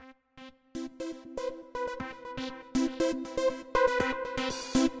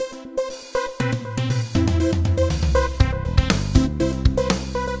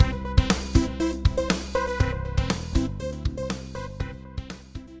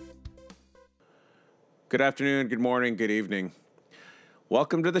Good afternoon, good morning, good evening.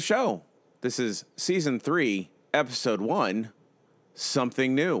 Welcome to the show. This is Season 3, Episode 1,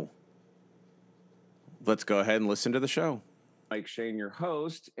 Something New. Let's go ahead and listen to the show. Mike Shane, your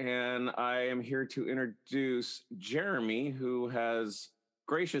host, and I am here to introduce Jeremy, who has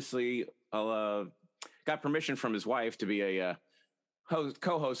graciously got permission from his wife to be a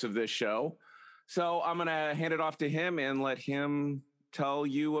co-host of this show. So I'm going to hand it off to him and let him tell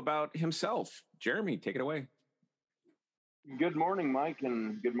you about himself. Jeremy, take it away. Good morning, Mike,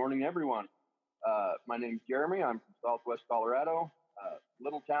 and good morning, everyone. My name's Jeremy. I'm from Southwest Colorado,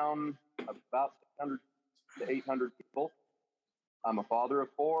 little town of about 600 to 800 people. I'm a father of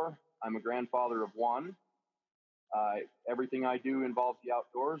 4. I'm a grandfather of 1. Everything I do involves the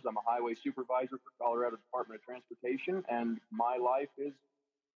outdoors. I'm a highway supervisor for Colorado Department of Transportation, and my life is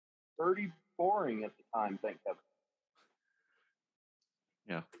pretty boring at the time, thank heaven.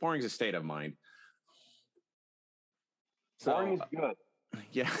 Yeah, boring is a state of mind. Boring is good.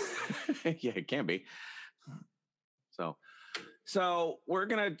 Yeah, yeah, it can be. So we're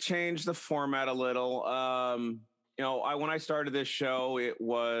gonna change the format a little. When I started this show, it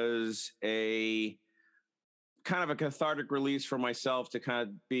was a kind of a cathartic release for myself to kind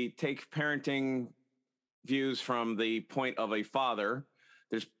of take parenting views from the point of a father.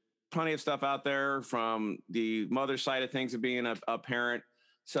 There's plenty of stuff out there from the mother side of things of being a parent.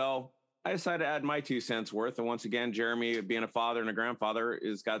 So I decided to add my 2 cents worth. And once again, Jeremy, being a father and a grandfather,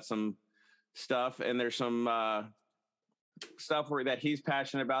 has got some stuff, and there's some stuff that he's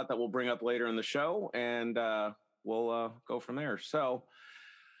passionate about that we'll bring up later in the show, and we'll go from there. So,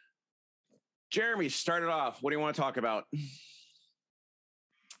 Jeremy, start it off. What do you want to talk about?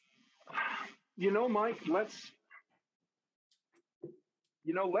 Mike, let's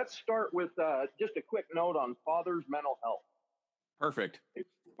start with just a quick note on father's mental health. Perfect.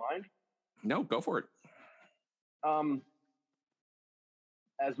 Mind? No, go for it.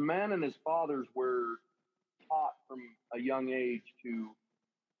 As men and as fathers, we're taught from a young age to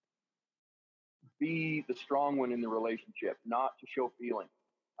be the strong one in the relationship, not to show feeling.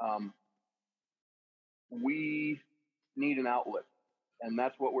 We need an outlet, and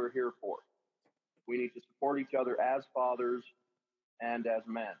that's what we're here for. We need to support each other as fathers and as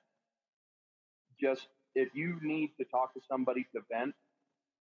men. Just if you need to talk to somebody to vent,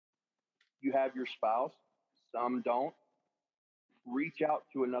 you have your spouse, some don't. Reach out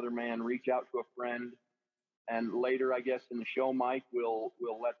to another man, reach out to a friend, and later, I guess, in the show, Mike, we'll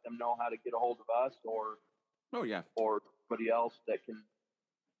let them know how to get a hold of us or somebody else that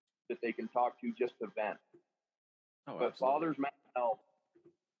they can talk to just to vent. But absolutely. father's mental health,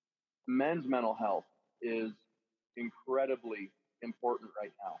 men's mental health is incredibly important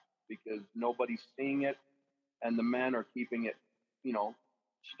right now because nobody's seeing it, and the men are keeping it,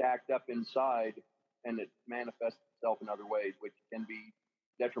 stacked up inside, and it manifests itself in other ways, which can be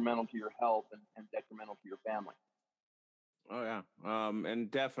detrimental to your health and detrimental to your family. Oh yeah,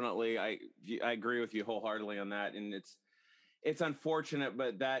 and definitely, I agree with you wholeheartedly on that. And it's unfortunate,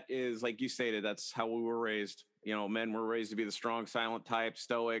 but that is, like you stated, that's how we were raised. Men were raised to be the strong, silent type,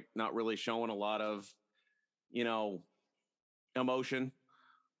 stoic, not really showing a lot of, emotion.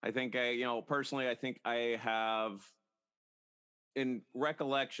 I think personally, I think I have, in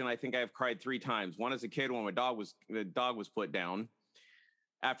recollection, I think I've cried 3 times. One as a kid when the dog was put down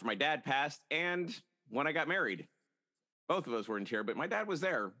after my dad passed, and when I got married. Both of us were in tears, but my dad was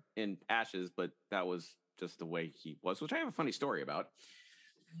there in ashes, but that was just the way he was, which I have a funny story about.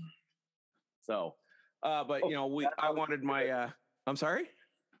 So, I wanted my, I'm sorry?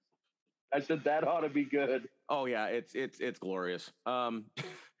 I said that ought to be good. Oh yeah, it's glorious.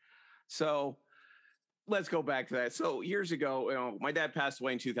 So let's go back to that. So years ago, my dad passed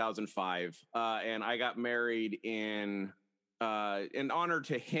away in 2005, and I got married in honor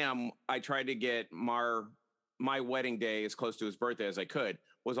to him. I tried to get my wedding day as close to his birthday as I could,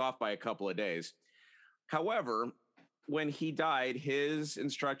 was off by a couple of days. However, when he died, his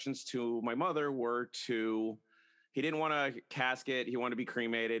instructions to my mother were he didn't want a casket. He wanted to be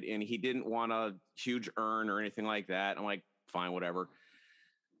cremated, and he didn't want a huge urn or anything like that. I'm like, fine, whatever.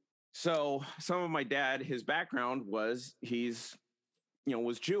 So some of my dad, his background was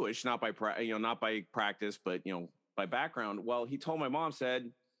was Jewish, not by practice, but, by background. Well, he told my mom, said,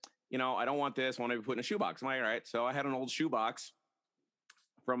 I don't want this. I want to be put in a shoebox. I'm like, all right. So I had an old shoebox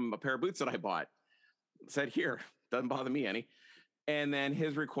from a pair of boots that I bought. Said, here, doesn't bother me any. And then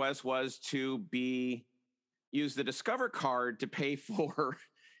his request was to use the Discover card to pay for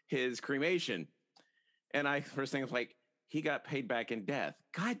his cremation. And I first thing was like, he got paid back in death.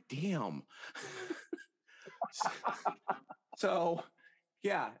 God damn. So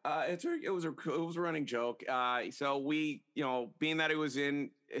Yeah, it was a running joke. So we, being that it was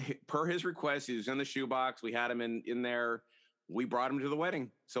in per his request, he was in the shoebox. We had him in there. We brought him to the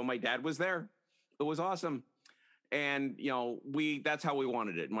wedding. So my dad was there. It was awesome. And we that's how we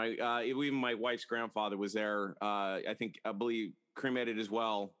wanted it. Even my wife's grandfather was there. I believe cremated as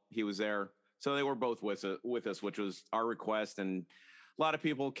well. He was there. So they were both with us, which was our request. And a lot of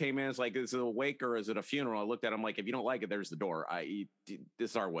people came in. It's like, is it a wake or is it a funeral? I looked at him like, if you don't like it, there's the door.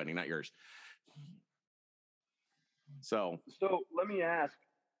 This is our wedding, not yours. So let me ask,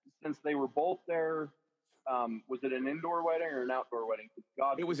 since they were both there, was it an indoor wedding or an outdoor wedding?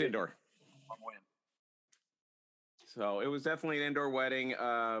 God, it was indoor. So it was definitely an indoor wedding.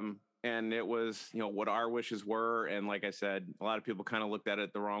 And it was, what our wishes were. And like I said, a lot of people kind of looked at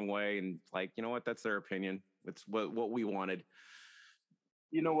it the wrong way and like, you know what, that's their opinion. It's what we wanted.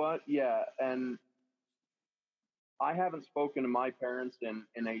 You know what? Yeah. And I haven't spoken to my parents in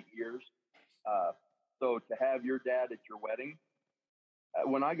 8 years. So to have your dad at your wedding,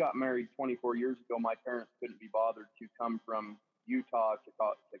 when I got married 24 years ago, my parents couldn't be bothered to come from Utah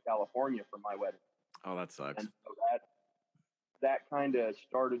to California for my wedding. Oh, that sucks. And so that kind of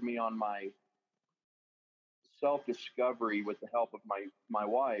started me on my self-discovery with the help of my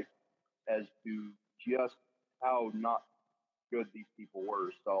wife as to just how not good these people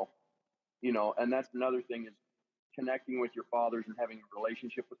were. So, and that's another thing is connecting with your fathers and having a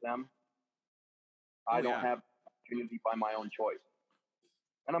relationship with them. I don't have opportunity by my own choice.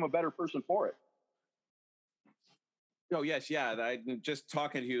 And I'm a better person for it. Oh, yes. Yeah. I just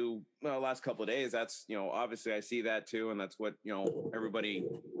talking to you the last couple of days. That's, obviously I see that too. And that's what, everybody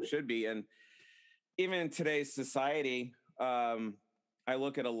should be. And even in today's society, I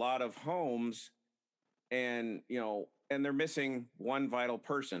look at a lot of homes and, and they're missing one vital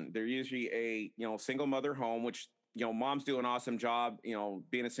person. They're usually a, single mother home, which, moms do an awesome job,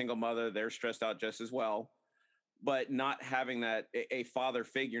 being a single mother, they're stressed out just as well. But not having that a father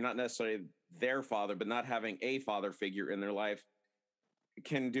figure, not necessarily their father, but not having a father figure in their life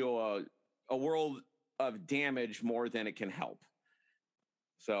can do a world of damage more than it can help.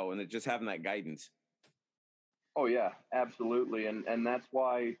 So, and just having that guidance. Oh yeah, absolutely. And that's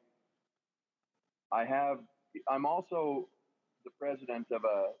why I'm also the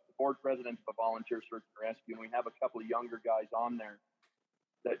board president of a volunteer search and rescue. And we have a couple of younger guys on there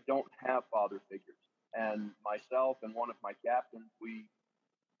that don't have father figures. And myself and one of my captains, we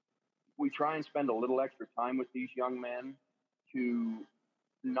try and spend a little extra time with these young men to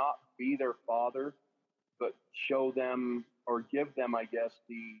not be their father, but show them or give them, I guess,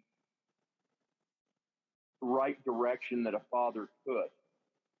 the right direction that a father could.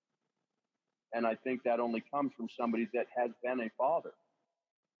 And I think that only comes from somebody that has been a father.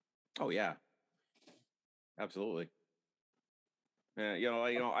 Oh yeah, absolutely.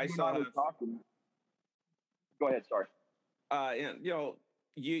 I saw. Go ahead. Sorry.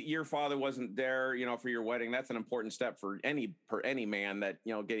 Your father wasn't there, for your wedding. That's an important step for any man that,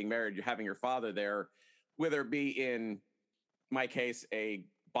 getting married, having your father there, whether it be in my case, a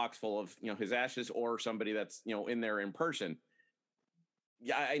box full of, his ashes or somebody that's, in there in person.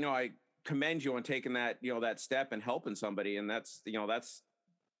 Yeah. I know. I commend you on taking that, that step and helping somebody. And that's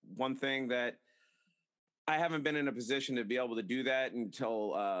one thing that I haven't been in a position to be able to do that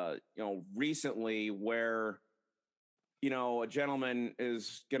until, recently where, a gentleman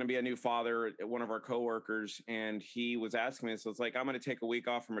is going to be a new father at one of our coworkers, and he was asking me, so it's like, I'm going to take a week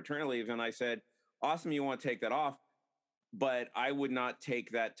off from maternity leave. And I said, awesome, you want to take that off, but I would not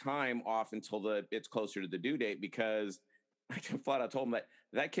take that time off until it's closer to the due date, because I flat out told him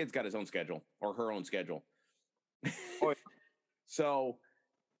that kid's got his own schedule or her own schedule. Oh. So,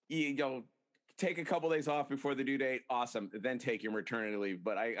 take a couple of days off before the due date. Awesome. Then take your maternity leave.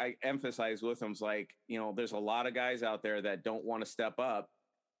 But I emphasize with them, like, there's a lot of guys out there that don't want to step up.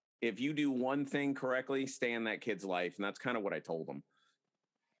 If you do one thing correctly, stay in that kid's life. And that's kind of what I told them.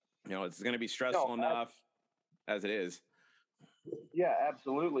 It's going to be stressful enough as it is. Yeah,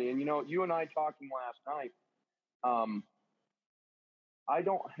 absolutely. And, you and I talking last night, I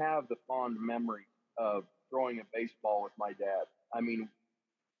don't have the fond memory of throwing a baseball with my dad. I mean,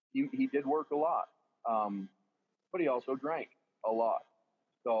 he did work a lot, but he also drank a lot.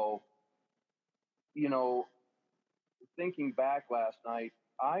 So, thinking back last night,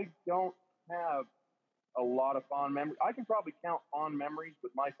 I don't have a lot of fond memories. I can probably count fond memories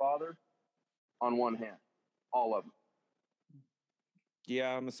with my father on one hand, all of them.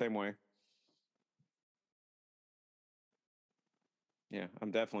 Yeah, I'm the same way. Yeah,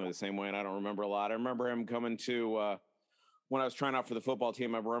 I'm definitely the same way, and I don't remember a lot. I remember him coming to when I was trying out for the football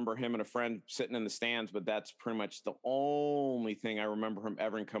team, I remember him and a friend sitting in the stands, but that's pretty much the only thing I remember him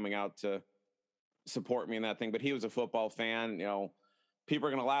ever coming out to support me in that thing. But he was a football fan. You know, people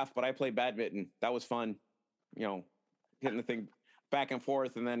are going to laugh, but I played badminton. That was fun. You know, hitting the thing back and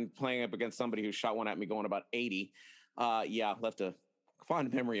forth and then playing up against somebody who shot one at me going about 80. Yeah, left a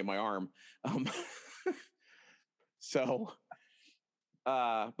fond memory in my arm. So,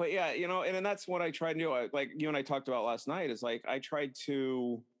 but yeah, you know, and then that's what I tried to do. Like you and I talked about last night is like, I tried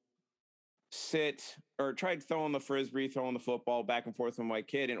to tried throwing the frisbee, throwing the football back and forth with my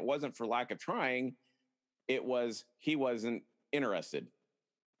kid. And it wasn't for lack of trying. It was, he wasn't interested,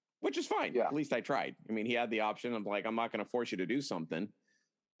 which is fine. Yeah. At least I tried. I mean, he had the option. I'm like, I'm not going to force you to do something,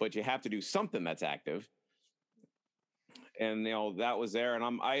 but you have to do something that's active. And, you know, that was there.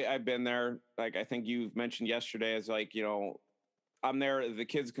 And I've been there. Like, I think you mentioned yesterday is like, you know, I'm there. The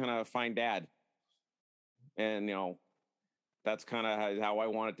kid's going to find dad. And, you know, that's kind of how I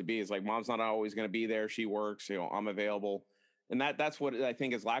want it to be. Is like, mom's not always going to be there. She works, you know, I'm available. And that's what I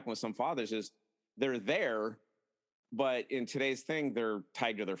think is lacking with some fathers is they're there, but in today's thing, they're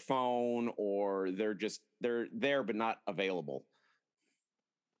tied to their phone or they're there, but not available.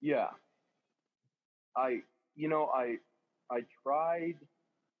 Yeah. I tried,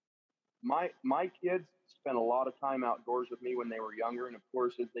 my kids spent a lot of time outdoors with me when they were younger. And of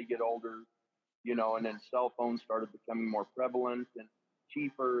course, as they get older, you know, and then cell phones started becoming more prevalent and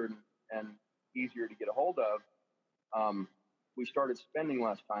cheaper and easier to get a hold of. We started spending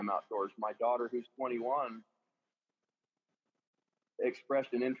less time outdoors. My daughter, who's 21,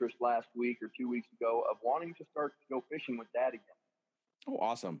 expressed an interest last week or 2 weeks ago of wanting to start to go fishing with dad again. Oh,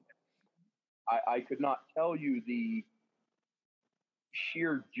 awesome. I could not tell you the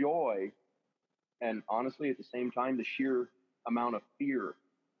sheer joy and honestly, at the same time, the sheer amount of fear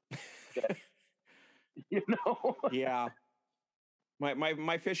that, you know? Yeah.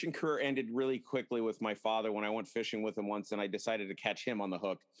 My fishing career ended really quickly with my father when I went fishing with him once and I decided to catch him on the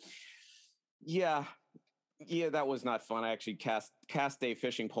hook. Yeah, that was not fun. I actually cast a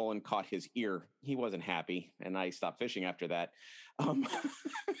fishing pole and caught his ear. He wasn't happy, and I stopped fishing after that.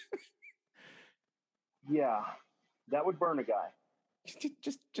 Yeah, that would burn a guy.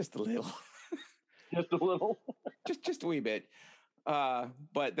 Just a little. Just a little. just a wee bit.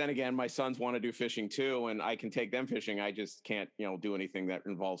 But then again, my sons want to do fishing too, and I can take them fishing. I just can't, you know, do anything that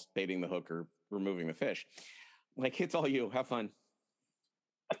involves baiting the hook or removing the fish. Like, it's all you. Have fun.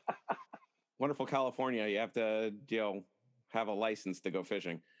 Wonderful California. You have to, you know, have a license to go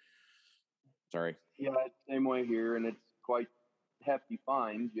fishing. Sorry. Yeah, same way here, and it's quite hefty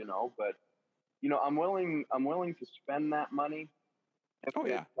fines, you know. But you know, I'm willing to spend that money. Oh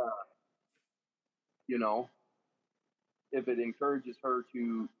yeah. You know, if it encourages her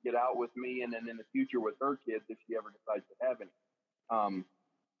to get out with me and then in the future with her kids, if she ever decides to have any.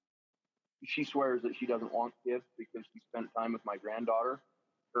 She swears that she doesn't want kids because she spent time with my granddaughter,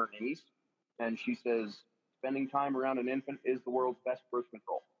 her niece, and she says spending time around an infant is the world's best birth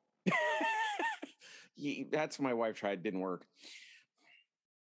control. That's what my wife tried. Didn't work.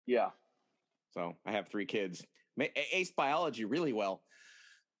 Yeah. So I have 3 kids. Aced biology really well.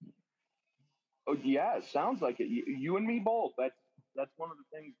 Oh yeah, it sounds like it. You and me both. That's one of the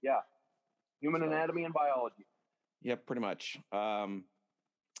things. Yeah, human anatomy and biology. Yeah, pretty much.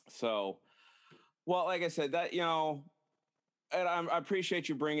 So, well, like I said, that, you know, and I appreciate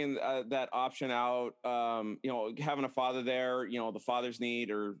you bringing that option out. You know, having a father there, you know, the father's need,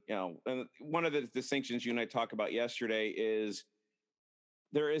 or, you know, and one of the distinctions you and I talked about yesterday is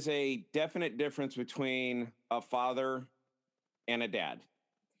there is a definite difference between a father and a dad.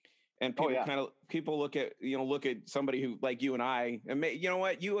 And people look at somebody who like you and I, and you know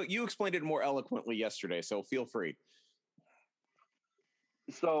what, you explained it more eloquently yesterday. So feel free.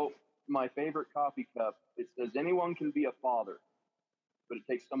 So my favorite coffee cup, it says anyone can be a father, but it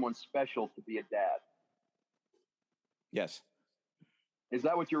takes someone special to be a dad. Yes. Is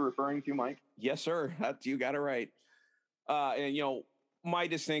that what you're referring to, Mike? Yes, sir. You got it right. And you know, my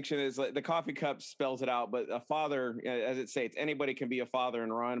distinction is like the coffee cup spells it out, but a father, as it states, anybody can be a father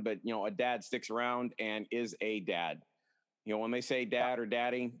and run, but you know, a dad sticks around and is a dad. You know, when they say dad or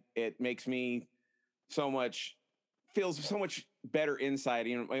daddy, it makes me feels so much better inside.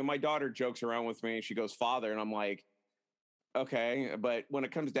 You know, my daughter jokes around with me and she goes, father. And I'm like, okay. But when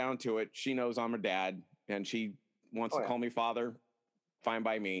it comes down to it, she knows I'm a dad and she wants to call me father. Fine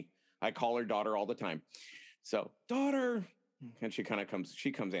by me. I call her daughter all the time. So daughter, and she comes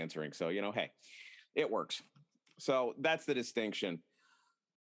answering. So, you know, hey, it works. So that's the distinction.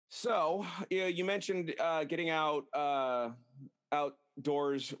 So, you mentioned getting out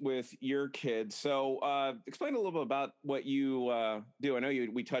outdoors with your kids. So explain a little bit about what you do. I know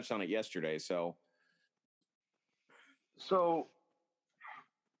we touched on it yesterday. So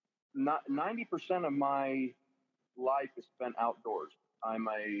not 90% of my life is spent outdoors. I'm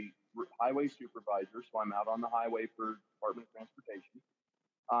a highway supervisor, so I'm out on the highway for Department of Transportation.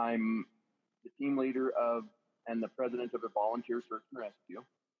 I'm the team leader of and the president of a volunteer search and rescue.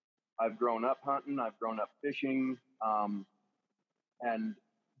 I've grown up hunting. I've grown up fishing. And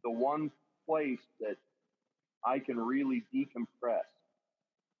the one place that I can really decompress,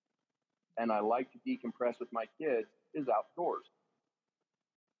 and I like to decompress with my kids, is outdoors.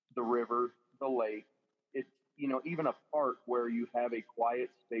 The river, the lake, even a park where you have a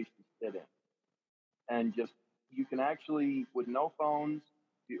quiet space to sit in. And just, you can actually, with no phones,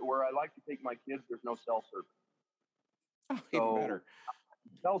 where I like to take my kids, there's no cell service. Oh, even better.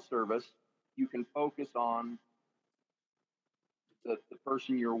 Cell service, you can focus on the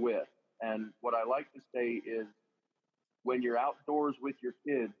person you're with. And what I like to say is, when you're outdoors with your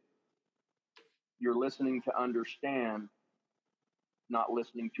kids, you're listening to understand, not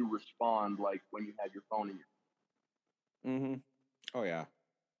listening to respond like when you have your phone in your. Mm-hmm. Oh yeah.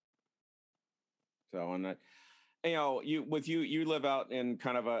 So, and that, you live out in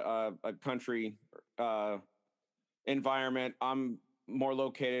kind of a country environment. I'm more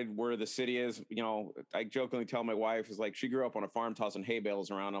located where the city is. I jokingly tell my wife is like, she grew up on a farm tossing hay bales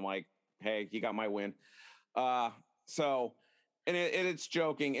around. I'm like, hey, you got my win. So, and it's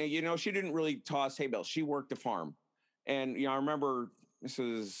joking. And, she didn't really toss hay bales. She worked the farm. And, I remember this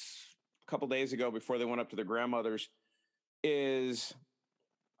was a couple days ago before they went up to their grandmother's, is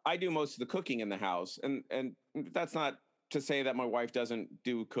I do most of the cooking in the house. And that's not to say that my wife doesn't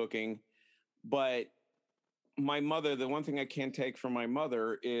do cooking, but my mother, the one thing I can't take from my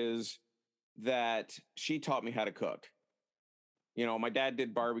mother is that she taught me how to cook. My dad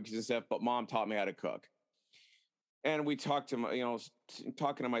did barbecues and stuff, but mom taught me how to cook. And we talked to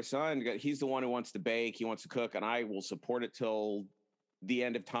talking to my son, he's the one who wants to bake, he wants to cook, and I will support it till the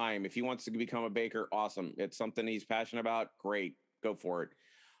end of time. If he wants to become a baker, awesome. It's something he's passionate about, great, go for it.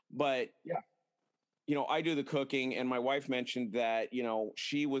 But yeah, I do the cooking, and my wife mentioned that,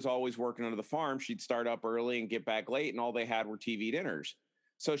 she was always working on the farm. She'd start up early and get back late, and all they had were TV dinners.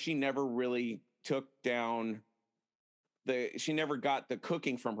 So she never really took down she never got the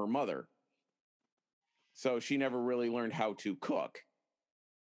cooking from her mother. So she never really learned how to cook.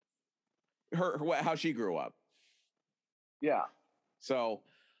 How she grew up. Yeah. So,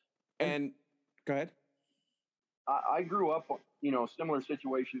 and go ahead. I grew up, similar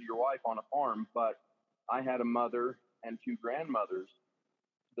situation to your wife on a farm, but I had a mother and two grandmothers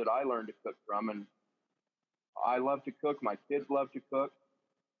that I learned to cook from. And I love to cook. My kids love to cook.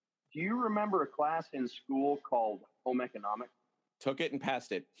 Do you remember a class in school called home economics? Took it and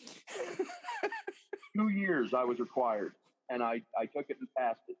passed it. 2 years I was required, and I took it and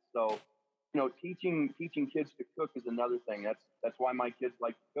passed it. So, teaching kids to cook is another thing. That's why my kids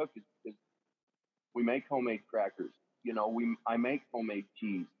like to cook, is because we make homemade crackers. I make homemade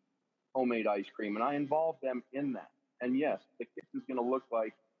cheese, homemade ice cream, and I involve them in that. And yes, the kitchen's going to look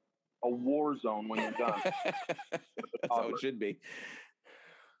like a war zone when you're done. That's how it should be.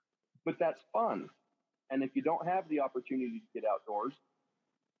 But that's fun. And if you don't have the opportunity to get outdoors,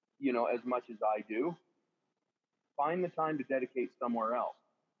 as much as I do, find the time to dedicate somewhere else.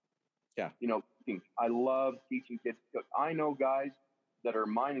 Yeah. Cooking. I love teaching kids to cook. I know guys that are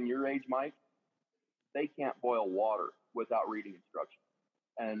mine and your age, Mike, they can't boil water without reading instructions.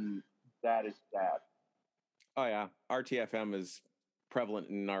 And that is sad. Oh, yeah. RTFM is prevalent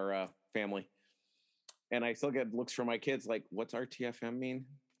in our family. And I still get looks from my kids like, what's RTFM mean?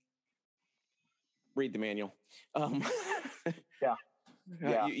 Read the manual. Yeah.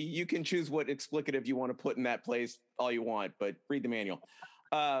 Yeah. You can choose what explicative you want to put in that place all you want, but read the manual.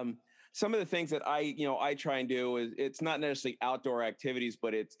 Some of the things that I try and do is, it's not necessarily outdoor activities,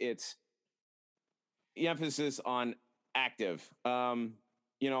 but it's the emphasis on active.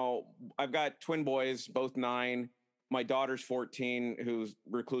 I've got twin boys, both 9. My daughter's 14, who's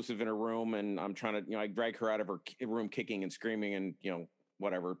reclusive in her room, and I'm trying to, I drag her out of her room kicking and screaming and,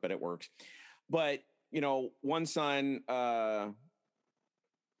 whatever, but it works. But, one son, the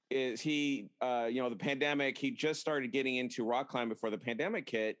pandemic, he just started getting into rock climbing before the pandemic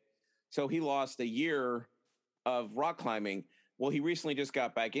hit. So he lost a year of rock climbing. Well, he recently just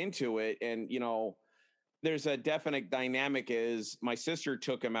got back into it. And, there's a definite dynamic is my sister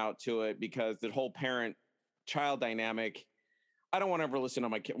took him out to it because the whole parent-child dynamic, I don't want to ever listen to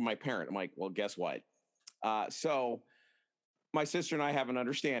my parent. I'm like, well, guess what? So my sister and I have an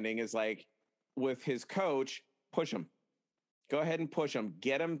understanding is like, with his coach, push him. Go ahead and push him.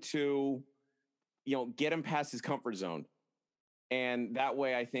 Get him to, get him past his comfort zone. And that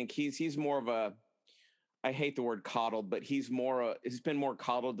way, I think he's more of a, I hate the word coddled, but he's been more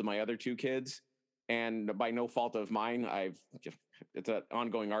coddled than my other two kids. And by no fault of mine, it's an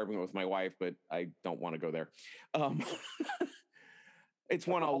ongoing argument with my wife, but I don't want to go there. It's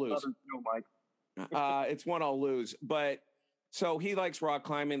one I'll lose. It's one I'll lose. But so he likes rock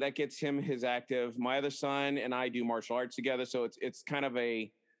climbing. That gets him his active. My other son and I do martial arts together. So it's kind of a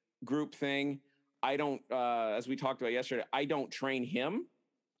group thing. I don't, as we talked about yesterday, I don't train him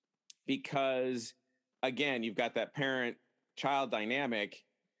because, again, you've got that parent-child dynamic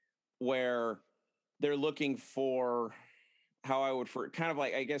where they're looking for kind of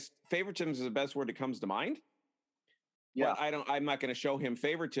like, I guess, favoritism is the best word that comes to mind. Yeah. But I'm not going to show him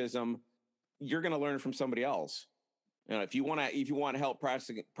favoritism. You're going to learn from somebody else. If you want to help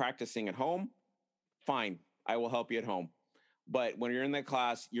practicing at home, fine, I will help you at home. But when you're in that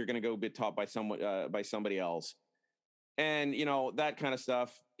class, you're going to go be taught by somebody else. And, that kind of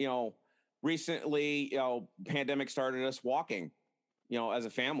stuff, recently, pandemic started us walking, as a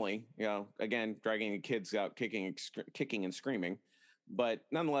family, again, dragging the kids out, kicking and screaming, but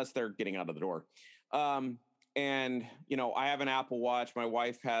nonetheless, they're getting out of the door. And, I have an Apple Watch. My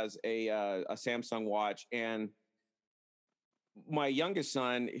wife has a Samsung watch, and my youngest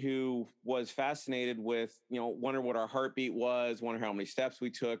son, who was fascinated with, wonder what our heartbeat was, wonder how many steps we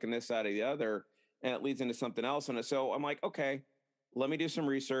took and this, that, or the other. And it leads into something else. And so I'm like, okay, let me do some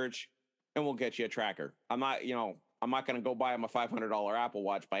research and we'll get you a tracker. I'm not going to go buy him a $500 Apple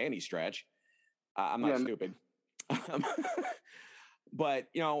Watch by any stretch. I'm not stupid. But,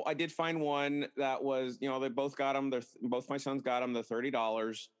 I did find one that was, they both got them. Both my sons got them. They're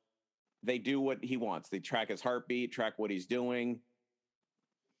 $30. They do what he wants. They track his heartbeat, track what he's doing.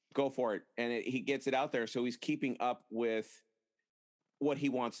 Go for it. And he gets it out there. So he's keeping up with what he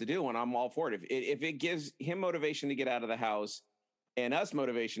wants to do. And I'm all for it. If it gives him motivation to get out of the house and us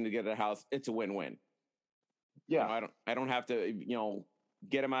motivation to get out of the house, it's a win-win. Yeah. I don't have to,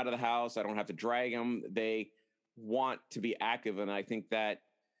 get them out of the house. I don't have to drag them. They want to be active. And I think that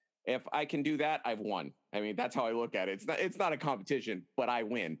if I can do that, I've won. I mean, that's how I look at it. It's not a competition, but I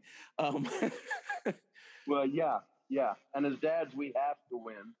win. Well, yeah. And as dads, we have to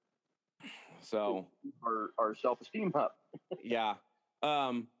win. So our self-esteem up. Yeah.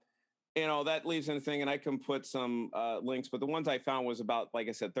 That leaves in the thing, and I can put some links, but the ones I found was about, like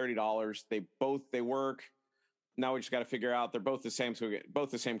I said, $30. They work. Now we just got to figure out they're both the same. So we get both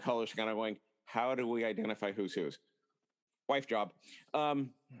the same colors, kind of going, how do we identify who's whose? Wife job.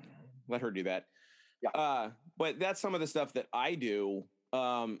 Let her do that. Yeah. But that's some of the stuff that I do.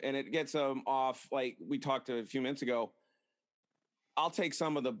 And it gets them off, like we talked a few minutes ago. I'll take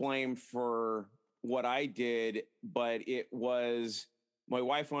some of the blame for what I did, but it was my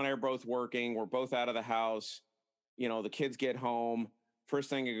wife and I are both working. We're both out of the house. The kids get home. First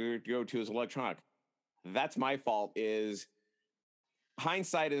thing you go to is electronic. That's my fault. Is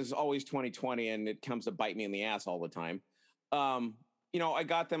hindsight is always 2020, and it comes to bite me in the ass all the time. I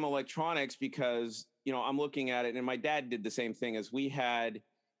got them electronics because, I'm looking at it, and my dad did the same thing as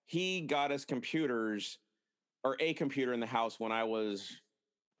he got us computers, or a computer in the house when I was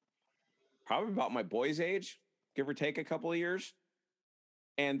probably about my boy's age, give or take a couple of years.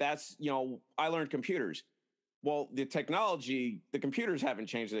 And that's, I learned computers. Well, the computers haven't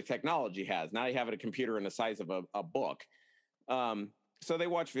changed. The technology has. Now you have a computer in the size of a book. So they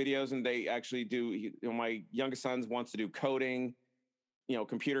watch videos, and they actually do, my youngest son wants to do coding,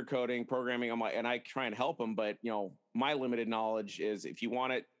 computer coding, programming. And I try and help him, but my limited knowledge is, if you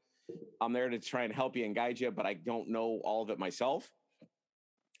want it, I'm there to try and help you and guide you, but I don't know all of it myself.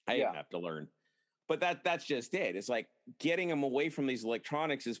 I have to learn. But that's just it. It's like getting them away from these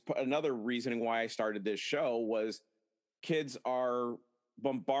electronics is another reasoning why I started this show. Was kids are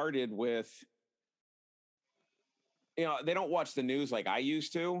bombarded with, they don't watch the news like I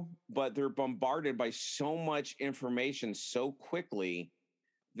used to, but they're bombarded by so much information so quickly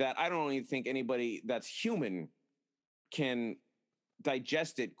that I don't even think anybody that's human can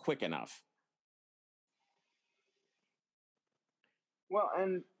digest it quick enough. Well,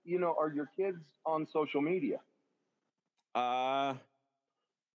 and are your kids on social media?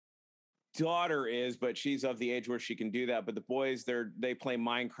 Daughter is, but she's of the age where she can do that. But the boys, they play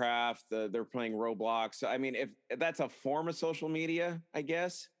Minecraft, they're playing Roblox. I mean, if that's a form of social media, I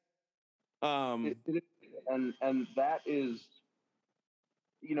guess. And that is,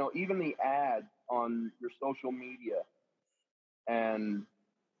 even the ads on your social media and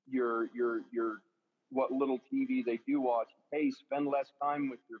your what little TV they do watch. Hey, spend less time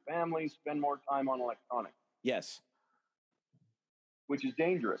with your family, spend more time on electronics. Yes. which is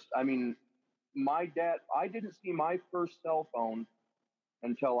dangerous. I mean, I didn't see my first cell phone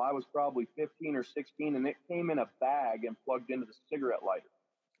until I was probably 15 or 16, and it came in a bag and plugged into the cigarette lighter.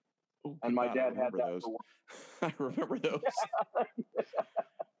 Oh, and my God, dad had that those. for work. I remember those.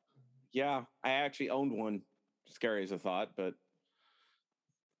 Yeah, I actually owned one. Scary as a thought, but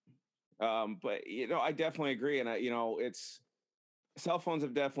I definitely agree, and it's cell phones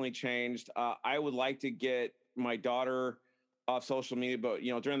have definitely changed. I would like to get my daughter off social media, but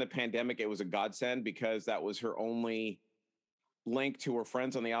during the pandemic, it was a godsend because that was her only link to her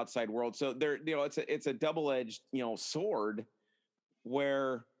friends on the outside world. So it's a double-edged, sword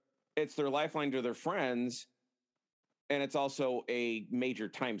where it's their lifeline to their friends, and it's also a major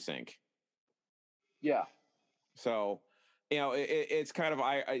time sink. Yeah. So, it's kind of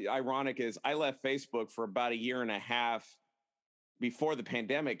ironic is I left Facebook for about a year and a half before the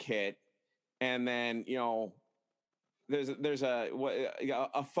pandemic hit. And then, there's a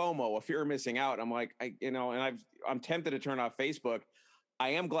FOMO, a fear of missing out. I'm like, I'm tempted to turn off Facebook. I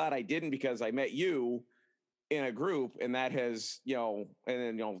am glad I didn't because I met you in a group, and that has, and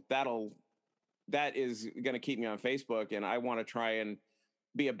then, that is going to keep me on Facebook. And I want to try and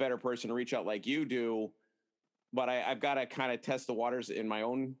be a better person to reach out like you do. But I've got to kind of test the waters in my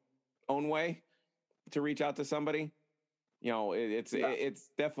own way to reach out to somebody. It's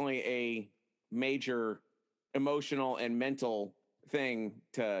definitely a major emotional and mental thing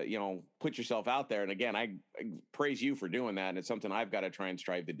to, put yourself out there. And again, I praise you for doing that. And it's something I've got to try and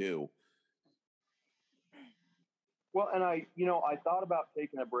strive to do. Well, and I thought about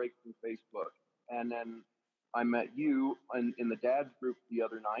taking a break from Facebook, and then I met you in the dad's group the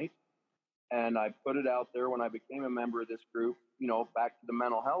other night, and I put it out there when I became a member of this group, back to the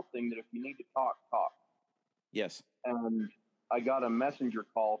mental health thing, that if you need to talk, talk. Yes. And I got a messenger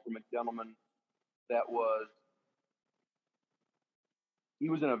call from a gentleman that he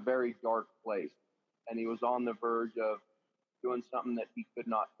was in a very dark place, and he was on the verge of doing something that he could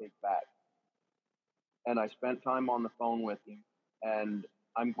not take back. And I spent time on the phone with him, and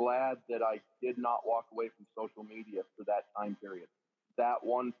I'm glad that I did not walk away from social media for that time period. That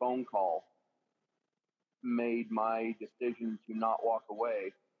one phone call made my decision to not walk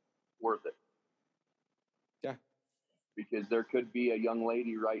away worth it. Yeah. Because there could be a young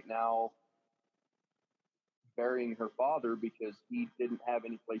lady right now burying her father because he didn't have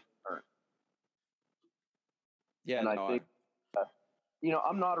any place to turn. Yeah. And I think,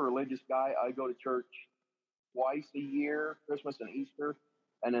 I'm not a religious guy. I go to church twice a year, Christmas and Easter,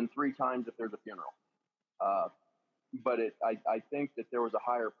 and then 3 times if there's a funeral. But I think that there was a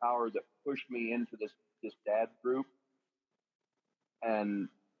higher power that pushed me into this dad's group and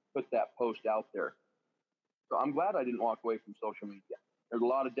put that post out there. So I'm glad I didn't walk away from social media. There's a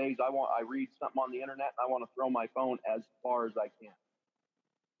lot of days I read something on the internet and I want to throw my phone as far as I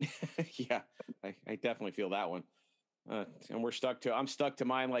can. Yeah, I definitely feel that one. And I'm stuck to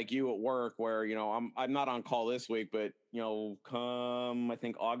mine like you at work where, I'm not on call this week, but, come, I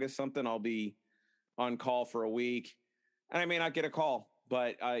think August something, I'll be on call for a week and I may not get a call,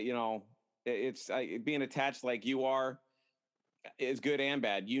 but, it's being attached like you are is good and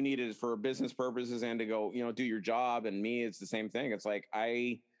bad. You need it for business purposes and to go, do your job. And me, it's the same thing. It's like,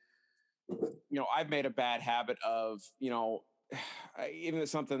 I've made a bad habit of, even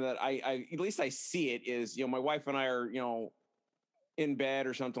something that I at least I see it is, my wife and I are, in bed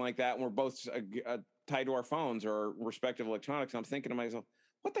or something like that. And we're both tied to our phones or respective electronics. I'm thinking to myself,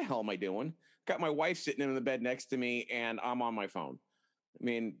 what the hell am I doing? Got my wife sitting in the bed next to me and I'm on my phone. I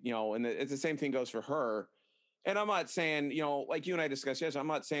mean, and it's the same thing goes for her. And I'm not saying, like you and I discussed yesterday, I'm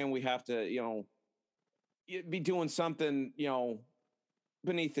not saying we have to, be doing something,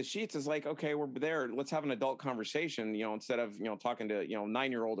 beneath the sheets. Is like, okay, we're there. Let's have an adult conversation, instead of, talking to,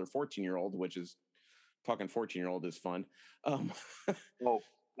 9-year-old or 14-year-old, which is talking 14-year-old is fun. Well,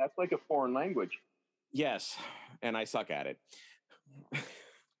 that's like a foreign language. Yes. And I suck at it.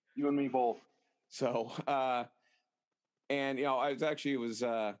 You and me both. So, and, I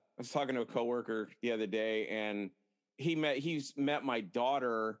was talking to a coworker the other day and he's met my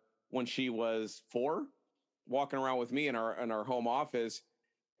daughter when she was 4, walking around with me in our home office.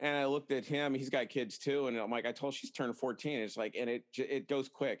 And I looked at him, he's got kids too. And I'm like, I told she's turned 14. It's like, and it goes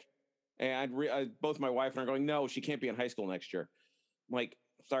quick. And both my wife and I are going, no, she can't be in high school next year. I'm like,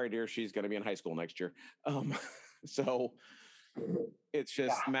 sorry, dear, she's going to be in high school next year. So it's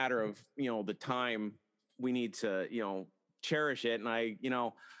just a matter of, the time we need to, cherish it. And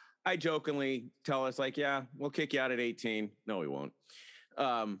I jokingly tell us like, yeah, we'll kick you out at 18. No, we won't.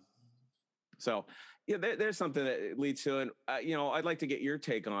 So yeah, there's something that leads to it. I'd like to get your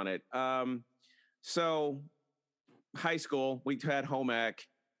take on it. So high school, we had home ec,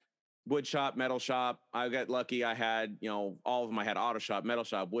 wood shop, metal shop. I got lucky. I had, all of them. I had auto shop, metal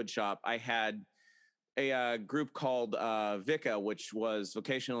shop, wood shop. I had a group called VICA, which was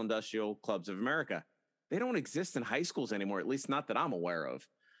Vocational Industrial Clubs of America. They don't exist in high schools anymore, at least not that I'm aware of.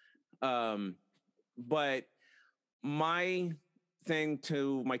 But my thing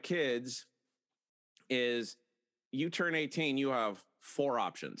to my kids is you turn 18, you have 4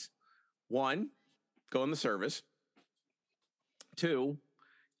 options. 1, go in the service. 2,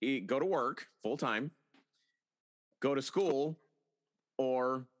 go to work full time, go to school,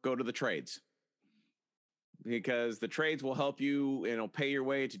 or go to the trades. Because the trades will help you, pay your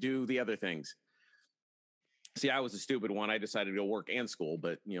way to do the other things. See, I was a stupid one. I decided to go work and school,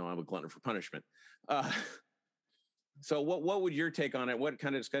 but I'm a glutton for punishment. So what would your take on it? What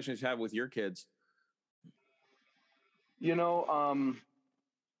kind of discussions you have with your kids?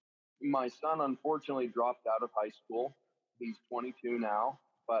 My son unfortunately dropped out of high school. He's 22 now,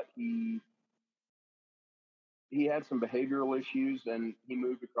 but he had some behavioral issues and he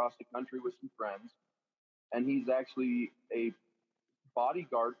moved across the country with some friends. And he's actually a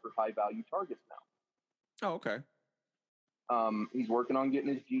bodyguard for high value targets now. Oh, okay. He's working on getting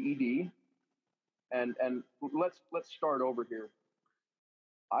his GED. And let's start over here.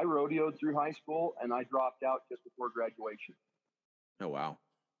 I rodeoed through high school and I dropped out just before graduation. Oh, wow.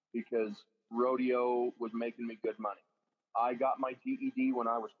 Because rodeo was making me good money. I got my GED when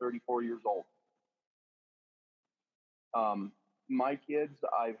I was 34 years old. My kids,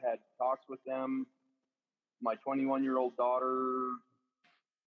 I've had talks with them. My 21-year-old daughter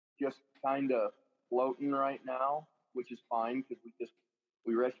just kind of floating right now, which is fine because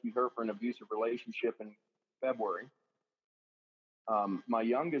we rescued her for an abusive relationship in February. My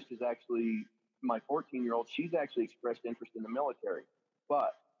youngest is actually my 14-year-old. She's actually expressed interest in the military,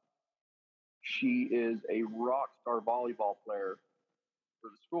 but she is a rock star volleyball player for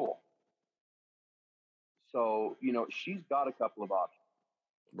the school. So, she's got a couple of options.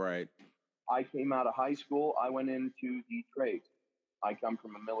 Right. I came out of high school. I went into the trades. I come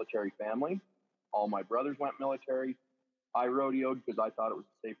from a military family. All my brothers went military. I rodeoed because I thought it was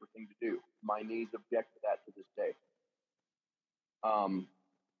a safer thing to do. My knees object to that to this day.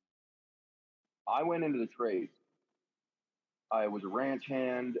 I went into the trades. I was a ranch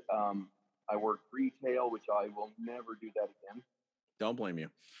hand. I worked retail, which I will never do that again. Don't blame you.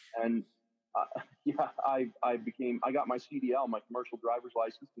 And I got my CDL, my commercial driver's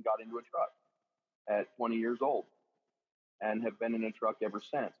license, and got into a truck at 20 years old and have been in a truck ever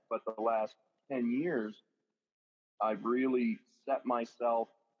since. But the last 10 years, I've really set myself,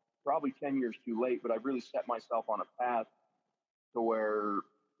 probably 10 years too late, but I've really set myself on a path to where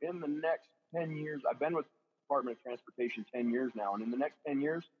in the next 10 years, I've been with the Department of Transportation 10 years now. And in the next 10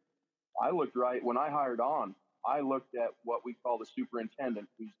 years, when I hired on, I looked at what we call the superintendent,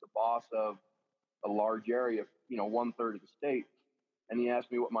 who's the boss of a large area, 1/3 of the state. And he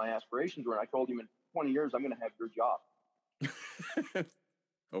asked me what my aspirations were. And I told him in 20 years, I'm going to have your job.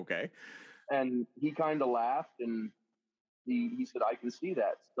 Okay. And he kind of laughed and he said, I can see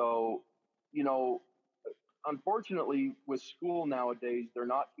that. So, unfortunately with school nowadays, they're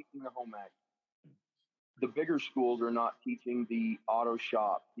not teaching the home ec. The bigger schools are not teaching the auto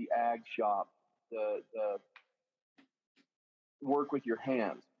shop, the ag shop, the work with your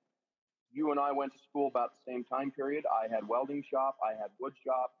hands. You and I went to school about the same time period. I had welding shop, I had wood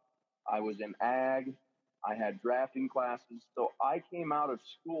shop, I was in ag, I had drafting classes. So I came out of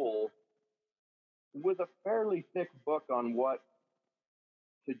school with a fairly thick book on what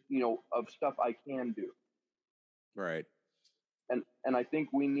of stuff I can do. Right. And I think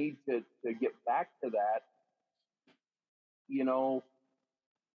we need to get back to that.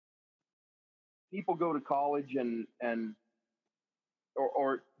 People go to college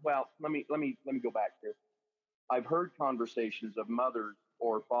well, let me go back here. I've heard conversations of mothers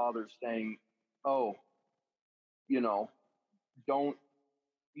or fathers saying, "Oh, you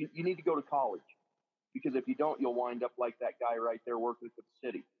need to go to college because if you don't, you'll wind up like that guy right there working for the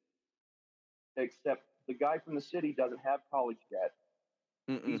city." Except the guy from the city doesn't have college debt.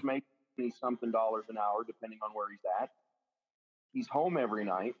 Mm-mm. He's making $20-something an hour, depending on where he's at. He's home every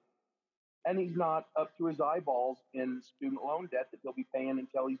night, and he's not up to his eyeballs in student loan debt that he'll be paying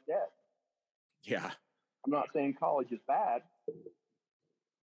until he's dead. Yeah. I'm not saying college is bad.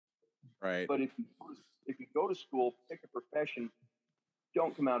 Right. But if you go to school, pick a profession,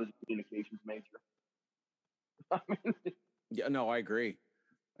 don't come out as a communications major. Yeah, no, I agree.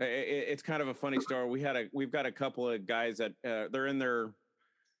 It's kind of a funny story. We've got a couple of guys that they're in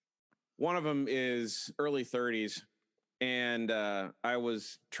one of them is early 30s, and I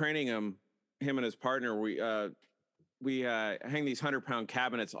was training him and his partner. hang these 100-pound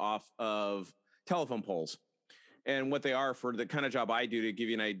cabinets off of telephone poles. And what they are, for the kind of job I do, to give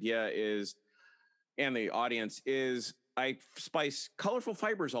you an idea, is, and the audience, is I splice colorful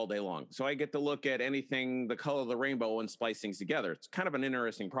fibers all day long. So I get to look at anything, the color of the rainbow, and splice things together. It's kind of an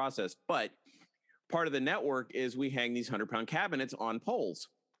interesting process. But part of the network is we hang these 100-pound cabinets on poles.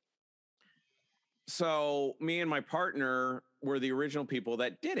 So me and my partner were the original people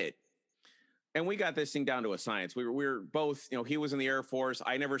that did it. And we got this thing down to a science. We were both, he was in the Air Force.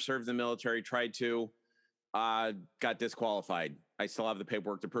 I never served in the military, tried to, got disqualified. I still have the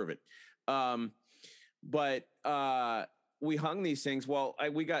paperwork to prove it. But we hung these things. Well,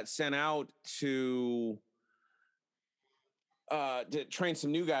 we got sent out to train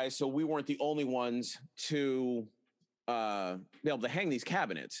some new guys, so we weren't the only ones to be able to hang these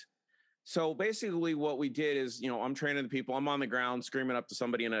cabinets. So basically what we did is, I'm training the people. I'm on the ground screaming up to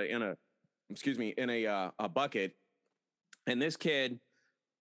somebody in a bucket. And this kid,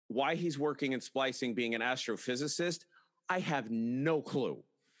 why he's working in splicing, being an astrophysicist, I have no clue.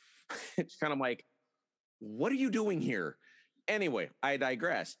 It's kind of like, what are you doing here? Anyway, I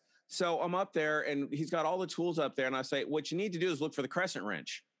digress. So I'm up there and he's got all the tools up there. And I say, what you need to do is look for the crescent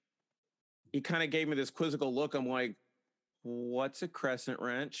wrench. He kind of gave me this quizzical look. I'm like, what's a crescent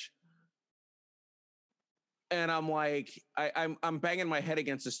wrench? And I'm like, I'm banging my head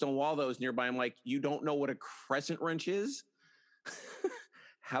against a stone wall that was nearby. I'm like, you don't know what a crescent wrench is?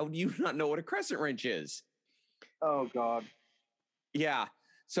 How do you not know what a crescent wrench is? Oh, God. Yeah.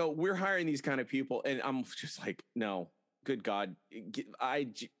 So we're hiring these kind of people. And I'm just like, no, good God. I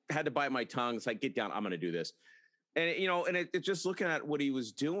had to bite my tongue. It's like, get down. I'm going to do this. And, it's just looking at what he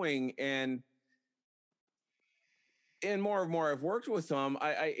was doing. And more and more I've worked with him,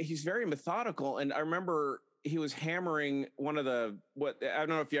 he's very methodical. And I remember he was hammering I don't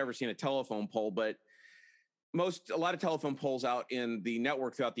know if you've ever seen a telephone pole, but a lot of telephone poles out in the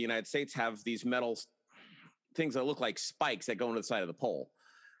network throughout the United States have these metal things that look like spikes that go into the side of the pole.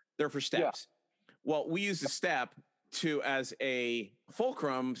 They're for steps. Yeah. Well, we use the step as a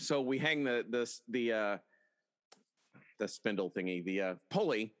fulcrum. So we hang the spindle thingy, the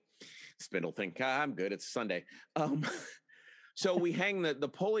pulley spindle thing. I'm good. It's Sunday. So we hang the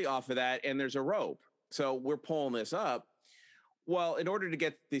pulley off of that, and there's a rope. So we're pulling this up. Well, in order to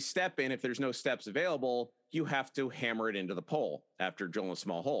get the step in, if there's no steps available, you have to hammer it into the pole after drilling a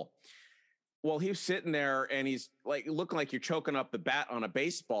small hole. Well, he's sitting there and he's like looking like you're choking up the bat on a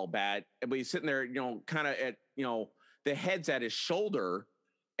baseball bat. But he's sitting there, kind of at, the head's at his shoulder,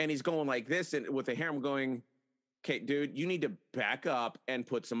 and he's going like this, and with the hammer going, okay, dude, you need to back up and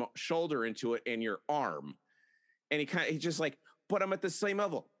put some shoulder into it and your arm. And he's just like, but I'm at the same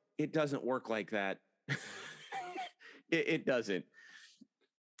level. It doesn't work like that. It doesn't.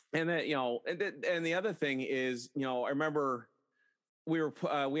 And then, and the other thing is, I remember we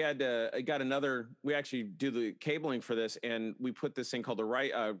actually do the cabling for this, and we put this thing called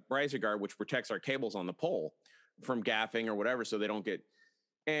the riser guard, which protects our cables on the pole from gaffing or whatever, so they don't get.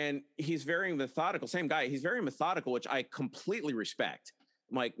 And he's very methodical. Same guy. He's very methodical, which I completely respect.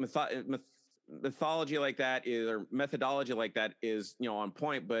 Like methodology like that is on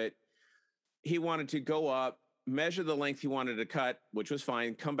point. But he wanted to go up, measure the length he wanted to cut, which was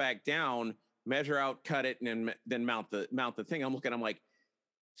fine. Come back down, measure out, cut it, and then mount the thing. I'm looking. I'm like,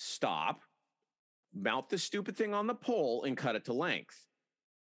 stop. Mount the stupid thing on the pole and cut it to length.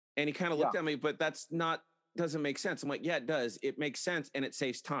 And he kind of looked at me, but doesn't make sense. I'm like, yeah, it does. It makes sense, and it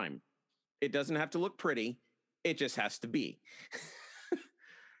saves time. It doesn't have to look pretty. It just has to be.